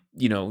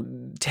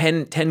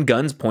 10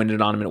 guns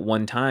pointed on him at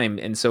one time.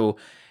 And so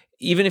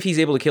even if he's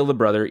able to kill the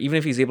brother, even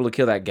if he's able to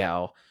kill that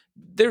gal,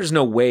 there's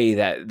no way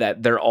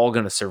that they're all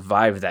going to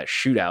survive that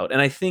shootout.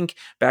 And I think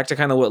back to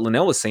kind of what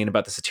Linnell was saying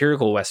about the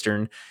satirical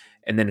Western,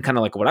 and then kind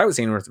of like what I was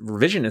saying with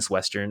revisionist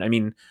Western. I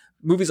mean,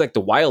 movies like The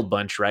Wild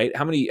Bunch, right?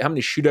 How many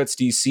shootouts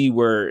do you see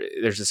where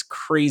there's this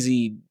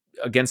crazy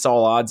against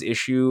all odds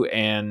issue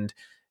and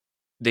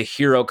the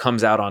hero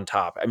comes out on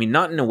top? I mean,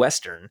 not in a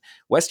Western.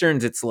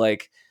 Westerns, it's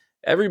like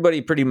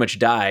everybody pretty much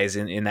dies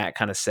in that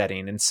kind of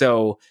setting. And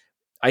so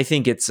I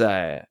think it's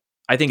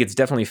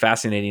definitely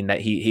fascinating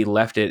that he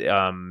left it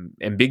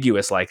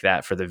ambiguous like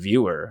that for the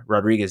viewer.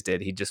 Rodriguez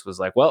did. He just was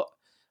like, well,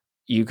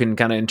 you can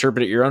kind of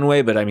interpret it your own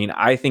way, but I mean,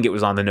 I think it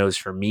was on the nose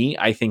for me.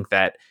 I think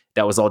that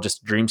was all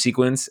just a dream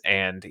sequence,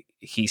 and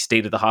he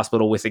stayed at the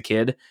hospital with a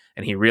kid,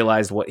 and he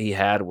realized what he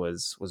had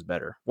was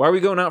better. Why are we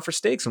going out for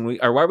steaks why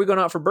are we going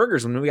out for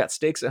burgers when we got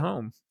steaks at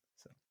home?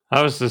 So.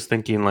 I was just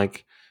thinking,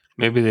 like,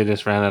 maybe they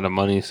just ran out of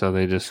money, so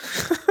they just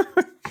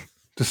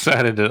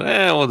decided to,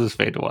 we'll just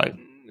fade to white.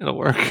 It'll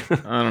work.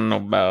 I don't know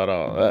about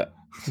all that.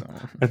 So.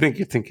 I think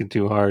you're thinking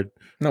too hard.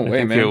 No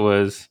way,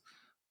 man.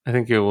 I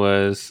think it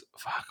was,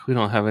 fuck, we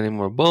don't have any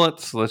more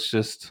bullets. Let's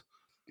just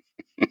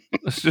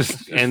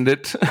end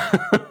it.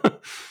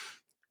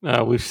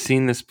 We've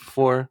seen this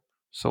before,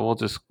 so we'll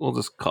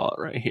just call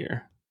it right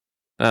here.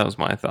 That was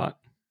my thought.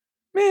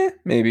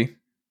 Maybe.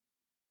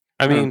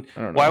 I mean,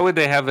 why would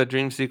they have a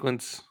dream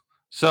sequence?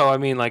 So, I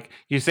mean, like,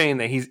 you're saying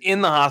that he's in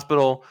the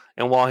hospital,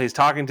 and while he's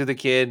talking to the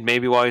kid,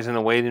 maybe while he's in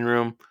the waiting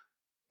room,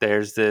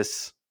 there's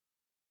this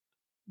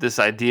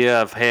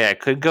idea of, hey, I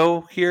could go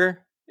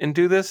here and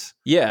do this.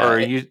 Yeah. Or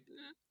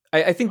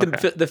I think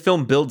the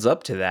film builds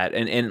up to that,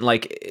 and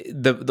like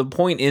the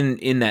point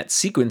in that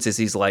sequence is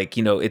he's like,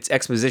 it's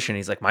exposition.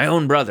 He's like, my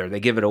own brother. They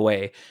give it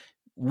away.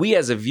 We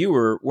as a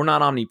viewer, we're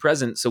not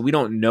omnipresent, so we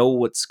don't know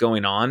what's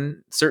going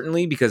on,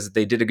 certainly, because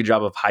they did a good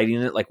job of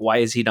hiding it. Like, why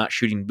is he not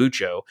shooting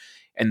Bucho?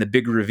 And the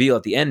big reveal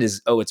at the end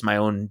is, oh, it's my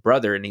own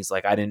brother. And he's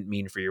like, I didn't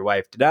mean for your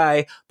wife to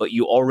die, but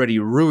you already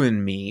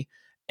ruined me,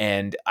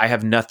 and I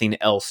have nothing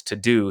else to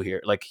do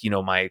here. Like,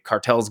 my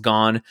cartel's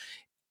gone.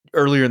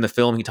 Earlier in the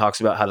film, he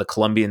talks about how the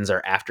Colombians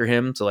are after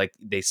him. So, like,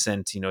 they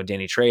sent,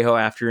 Danny Trejo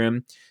after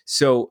him.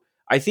 So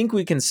I think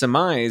we can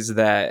surmise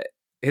that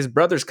his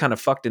brother's kind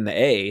of fucked in the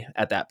A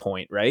at that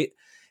point, right?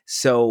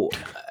 So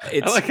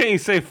I like how you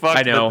say fucked.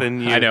 I know.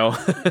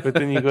 But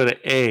then you go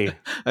to A.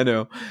 I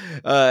know.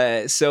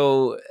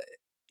 So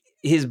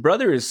his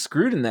brother is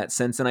screwed in that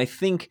sense, and I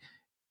think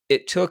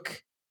it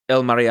took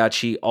El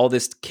Mariachi all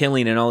this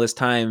killing and all this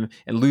time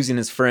and losing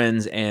his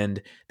friends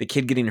and the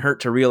kid getting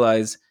hurt to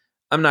realize,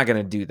 I'm not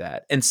going to do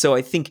that. And so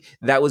I think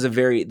that was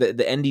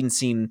the ending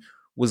scene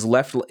was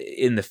left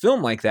in the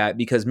film like that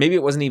because maybe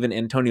it wasn't even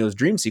Antonio's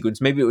dream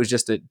sequence. Maybe it was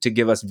just to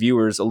give us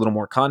viewers a little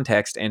more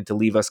context and to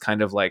leave us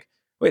kind of like,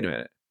 wait a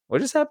minute, what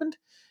just happened?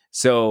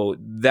 So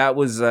that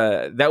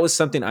was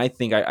something I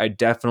think I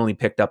definitely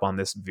picked up on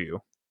this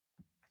view.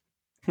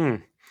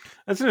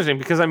 That's interesting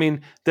because, I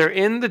mean, they're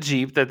in the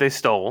Jeep that they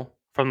stole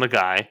from the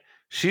guy.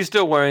 She's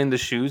still wearing the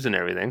shoes and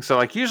everything. So,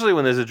 like, usually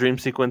when there's a dream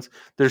sequence,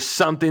 there's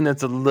something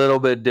that's a little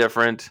bit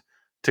different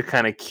to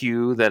kind of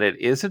cue that it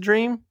is a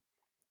dream,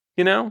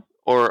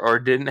 or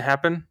didn't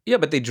happen. Yeah,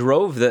 but they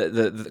drove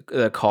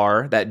the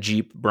car, that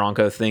Jeep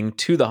Bronco thing,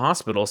 to the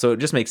hospital, so it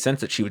just makes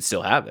sense that she would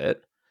still have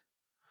it.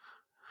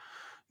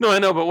 No, I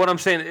know, but what I'm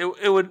saying,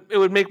 it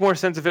would make more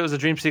sense if it was a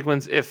dream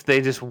sequence if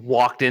they just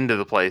walked into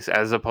the place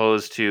as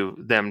opposed to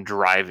them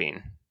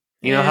driving.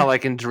 You know how,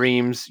 like, in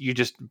dreams, you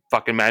just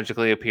fucking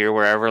magically appear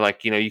wherever?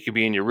 Like, you could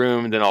be in your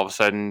room, and then all of a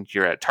sudden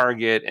you're at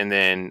Target, and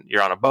then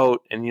you're on a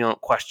boat, and you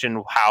don't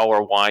question how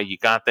or why you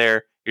got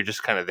there. You're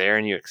just kind of there,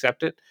 and you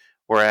accept it.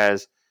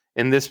 Whereas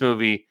in this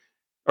movie,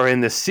 or in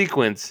this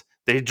sequence,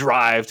 they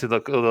drive to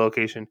the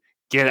location,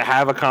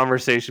 have a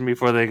conversation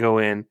before they go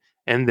in,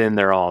 and then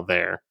they're all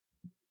there.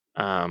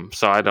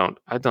 So I don't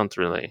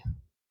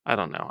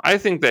know. I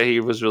think that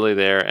he was really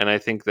there, and I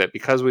think that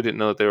because we didn't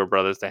know that they were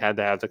brothers, they had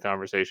to have the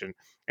conversation.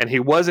 And he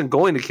wasn't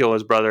going to kill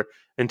his brother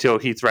until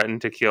he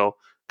threatened to kill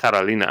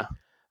Carolina.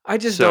 I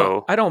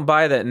don't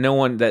buy that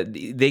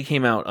that they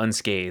came out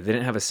unscathed. They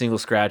didn't have a single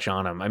scratch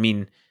on them. I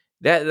mean,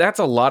 that's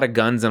a lot of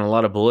guns and a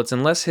lot of bullets.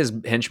 Unless his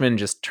henchmen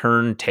just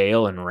turned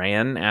tail and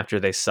ran after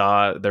they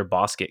saw their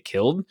boss get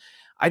killed,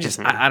 I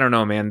don't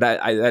know, man.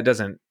 That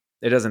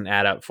doesn't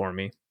add up for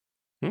me.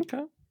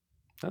 Okay,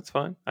 that's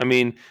fine. I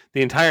mean,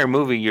 the entire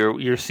movie,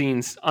 you're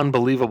seeing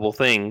unbelievable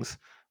things,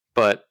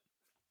 but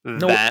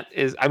that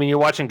is, I mean, you're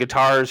watching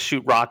guitars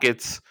shoot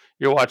rockets.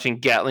 You're watching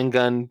Gatling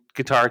gun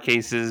guitar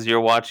cases. You're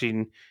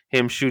watching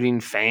him shooting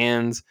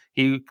fans.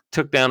 He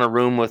took down a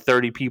room with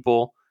 30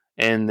 people,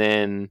 and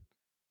then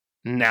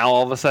now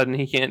all of a sudden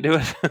he can't do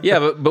it.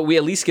 Yeah, but we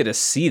at least get to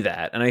see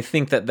that, and I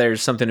think that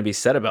there's something to be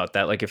said about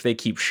that. Like if they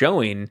keep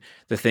showing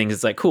the things,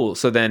 it's like cool.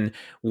 So then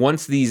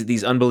once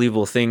these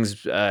unbelievable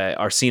things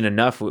are seen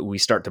enough, we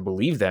start to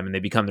believe them, and they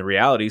become the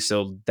reality.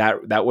 So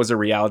that was a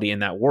reality in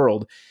that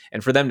world,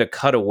 and for them to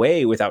cut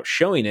away without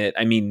showing it,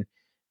 I mean,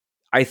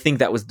 I think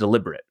that was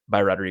deliberate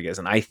by Rodriguez,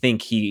 and I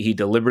think he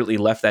deliberately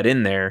left that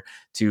in there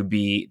to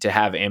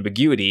have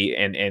ambiguity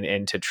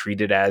and to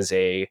treat it as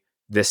a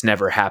this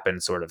never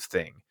happened sort of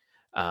thing.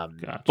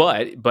 Gotcha.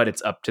 But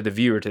it's up to the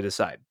viewer to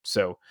decide.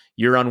 So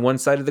you're on one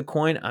side of the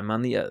coin, I'm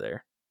on the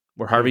other.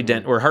 We're Harvey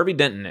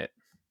Denton it.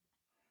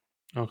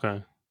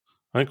 Okay,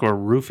 I think we're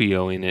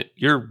Rufioing it.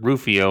 You're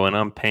Rufio and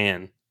I'm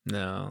Pan.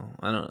 No,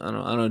 I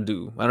don't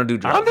do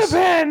drugs. I'm the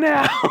Pan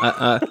now.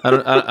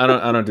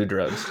 I don't do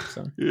drugs.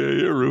 So. Yeah,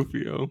 you're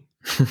Rufio.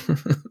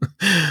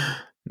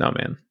 No,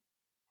 man.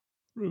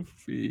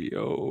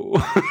 Rufio.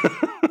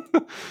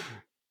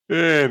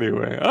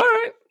 Anyway, all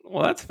right.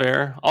 Well, that's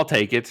fair. I'll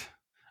take it.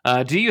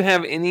 Do you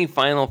have any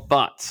final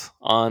thoughts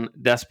on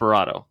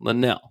Desperado,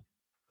 Linnell?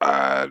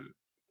 I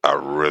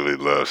really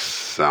love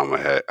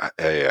Salma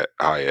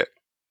Hayek.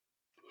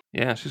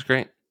 Yeah, she's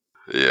great.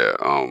 Yeah,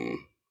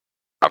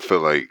 I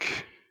feel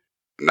like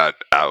not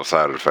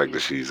outside of the fact that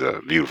she's a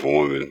beautiful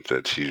woman,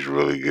 that she's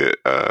really good.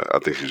 I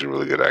think she's a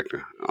really good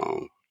actor.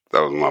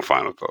 That was my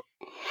final thought.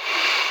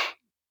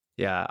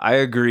 Yeah, I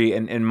agree.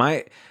 And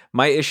my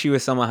issue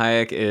with Salma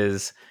Hayek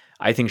is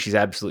I think she's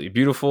absolutely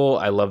beautiful.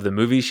 I love the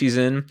movie she's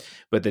in.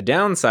 But the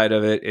downside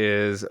of it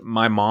is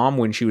my mom,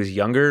 when she was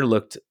younger,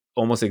 looked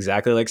almost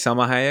exactly like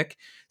Salma Hayek.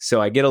 So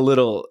I get a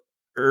little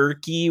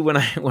irky when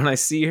I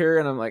see her,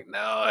 and I'm like, no,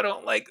 I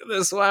don't like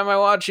this. Why am I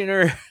watching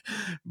her?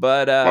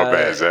 But My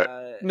bad, Zach.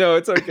 no,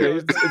 it's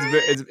okay.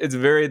 It's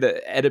very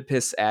the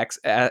Oedipus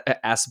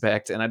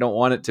aspect, and I don't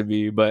want it to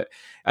be. But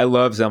I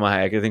love Salma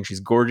Hayek. I think she's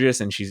gorgeous,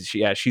 and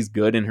she's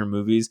good in her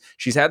movies.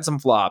 She's had some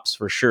flops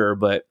for sure,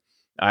 but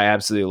I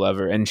absolutely love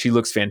her, and she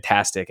looks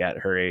fantastic at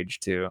her age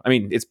too. I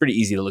mean, it's pretty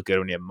easy to look good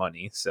when you have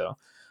money. So,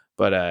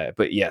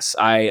 but yes,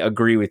 I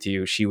agree with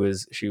you. She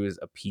was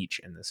a peach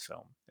in this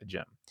film, a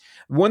gem.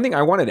 One thing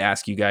I wanted to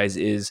ask you guys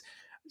is,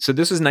 so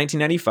this was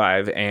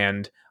 1995,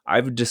 and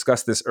I've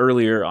discussed this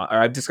earlier. Or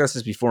I've discussed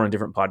this before on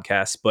different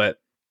podcasts, but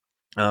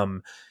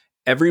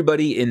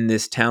everybody in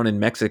this town in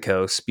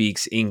Mexico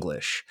speaks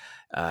English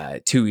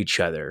to each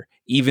other.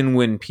 Even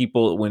when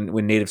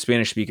when native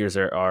Spanish speakers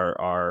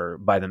are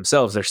by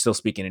themselves, they're still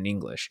speaking in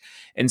English.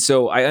 And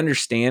so I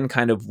understand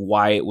kind of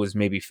why it was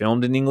maybe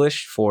filmed in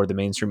English for the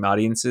mainstream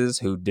audiences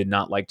who did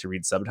not like to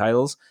read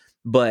subtitles.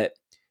 But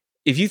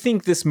if you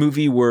think this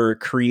movie were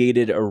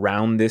created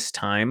around this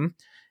time,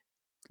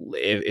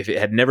 if it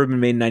had never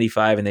been made in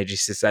 95 and they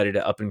just decided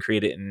to up and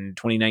create it in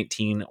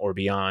 2019 or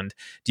beyond,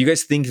 do you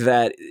guys think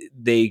that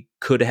they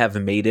could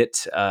have made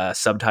it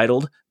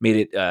subtitled,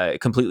 made it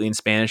completely in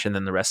Spanish and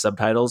then the rest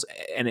subtitles?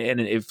 And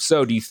if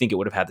so, do you think it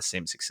would have had the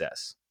same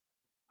success?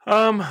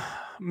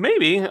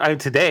 Maybe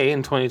today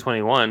in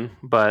 2021,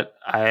 but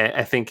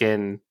I think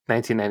in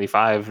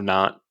 1995,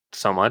 not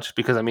so much,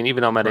 because I mean,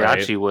 even though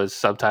Mariachi was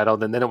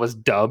subtitled and then it was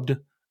dubbed,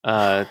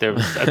 there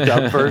was a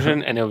dubbed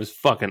version and it was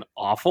fucking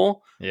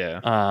awful.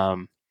 Yeah.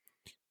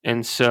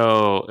 And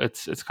so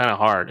it's kind of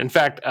hard. In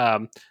fact,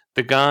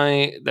 the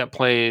guy that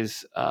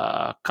plays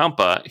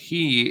Campa,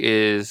 he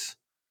is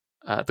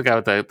the guy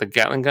with the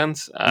Gatling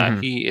guns.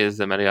 He is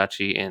the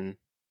mariachi in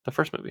the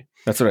first movie.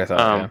 That's what I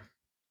thought. Yeah.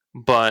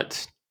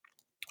 But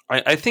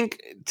I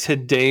think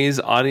today's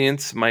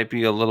audience might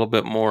be a little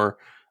bit more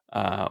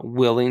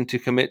willing to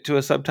commit to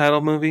a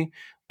subtitle movie,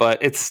 but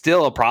it's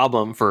still a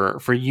problem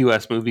for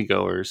U.S.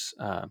 moviegoers,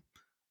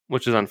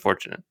 which is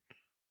unfortunate.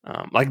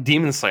 Like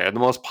Demon Slayer, the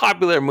most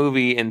popular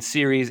movie and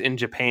series in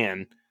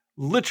Japan,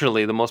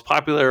 literally the most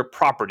popular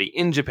property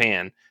in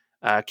Japan,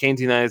 came to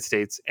the United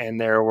States,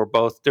 and there were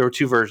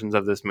two versions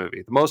of this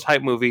movie. The most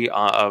hype movie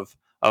of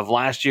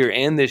last year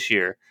and this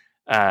year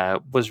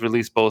was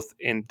released both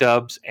in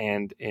dubs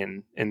and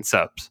in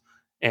subs,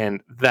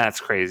 and that's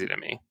crazy to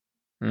me.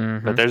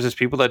 Mm-hmm. But there's just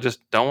people that just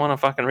don't want to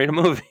fucking read a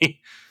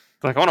movie.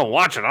 Like, I want to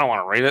watch it, I don't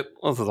want to read it.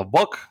 Well, this is a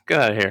book. Get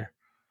out of here.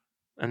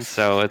 And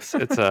so it's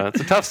a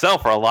tough sell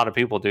for a lot of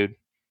people, dude.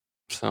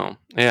 So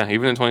yeah,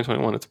 even in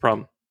 2021, it's a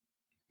problem.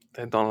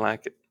 They don't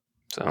like it.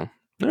 So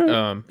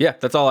yeah,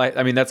 that's all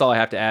that's all I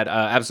have to add.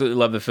 Absolutely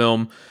love the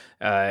film.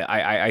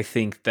 I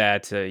think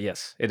that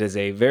yes, it is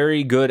a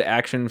very good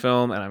action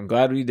film, and I'm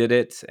glad we did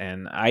it.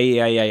 And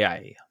yeah,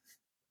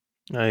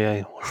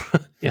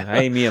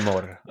 ay mi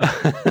amor.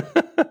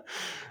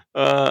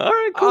 All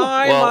right, cool.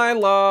 My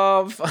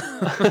love.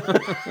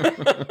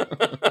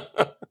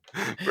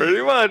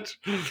 Pretty much.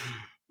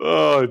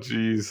 Oh,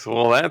 geez.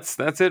 Well,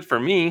 that's it for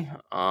me.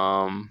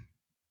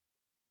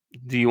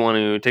 Do you want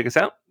to take us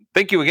out?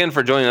 Thank you again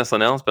for joining us,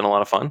 Linnell. It's been a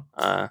lot of fun.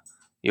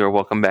 You're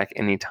welcome back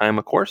anytime,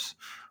 of course.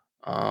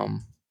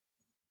 And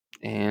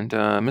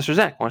Mr.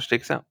 Zach, why don't you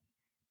take us out?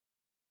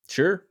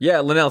 Sure.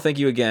 Yeah, Linnell, thank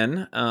you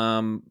again.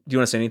 Do you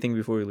want to say anything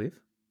before we leave?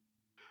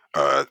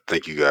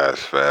 Thank you guys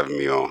for having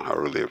me on. I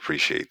really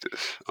appreciate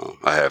this.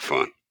 I had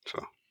fun.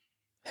 So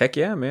heck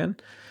yeah, man.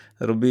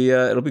 It'll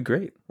be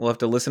great. We'll have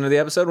to listen to the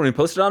episode when we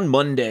post it on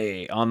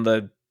Monday on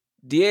the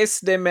Diez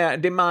de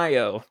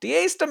Mayo.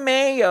 Diez de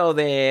Mayo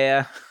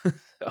there.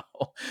 So,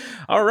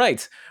 all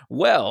right.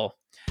 Well,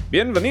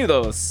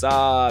 bienvenidos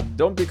a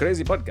Don't Be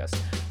Crazy podcast.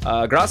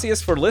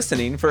 Gracias for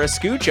listening, for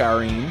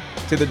escucharing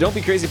to the Don't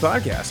Be Crazy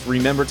podcast.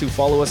 Remember to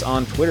follow us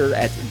on Twitter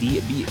at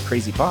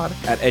 @DBCrazyPod,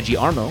 at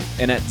EdgyArmo,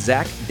 and at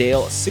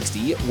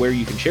ZachDale60, where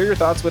you can share your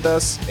thoughts with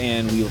us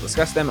and we will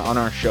discuss them on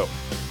our show.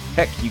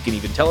 Heck, you can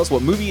even tell us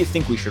what movie you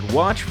think we should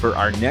watch for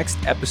our next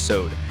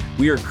episode.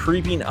 We are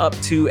creeping up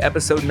to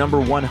episode number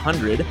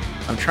 100.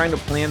 I'm trying to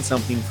plan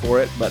something for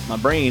it, but my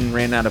brain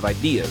ran out of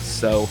ideas.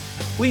 So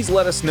please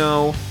let us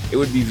know. It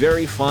would be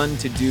very fun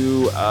to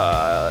do,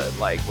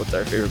 what's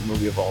our favorite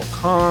movie of all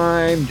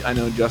time? I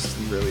know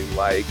Justin really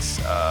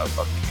likes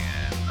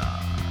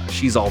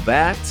She's All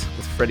That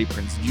with Freddie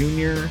Prinze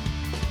Jr.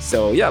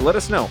 So yeah, let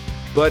us know.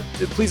 But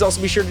please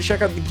also be sure to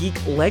check out the Geek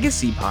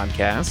Legacy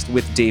podcast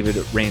with David,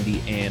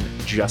 Randy, and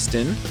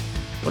Justin.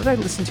 What did I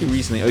listen to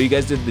recently? Oh, you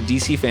guys did the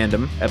DC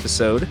Fandom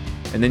episode,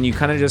 and then you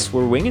kind of just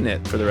were winging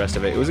it for the rest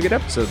of it. It was a good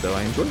episode, though.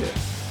 I enjoyed it.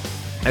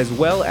 As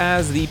well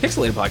as the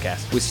Pixelated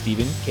podcast with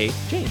Stephen K.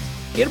 James.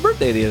 He had a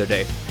birthday the other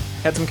day.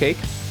 Had some cake.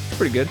 It's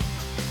pretty good.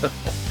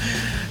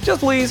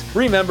 Just please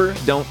remember,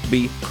 don't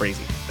be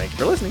crazy. Thank you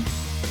for listening.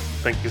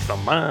 Thank you so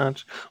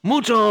much.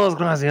 Muchos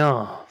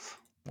gracias.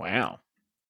 Wow.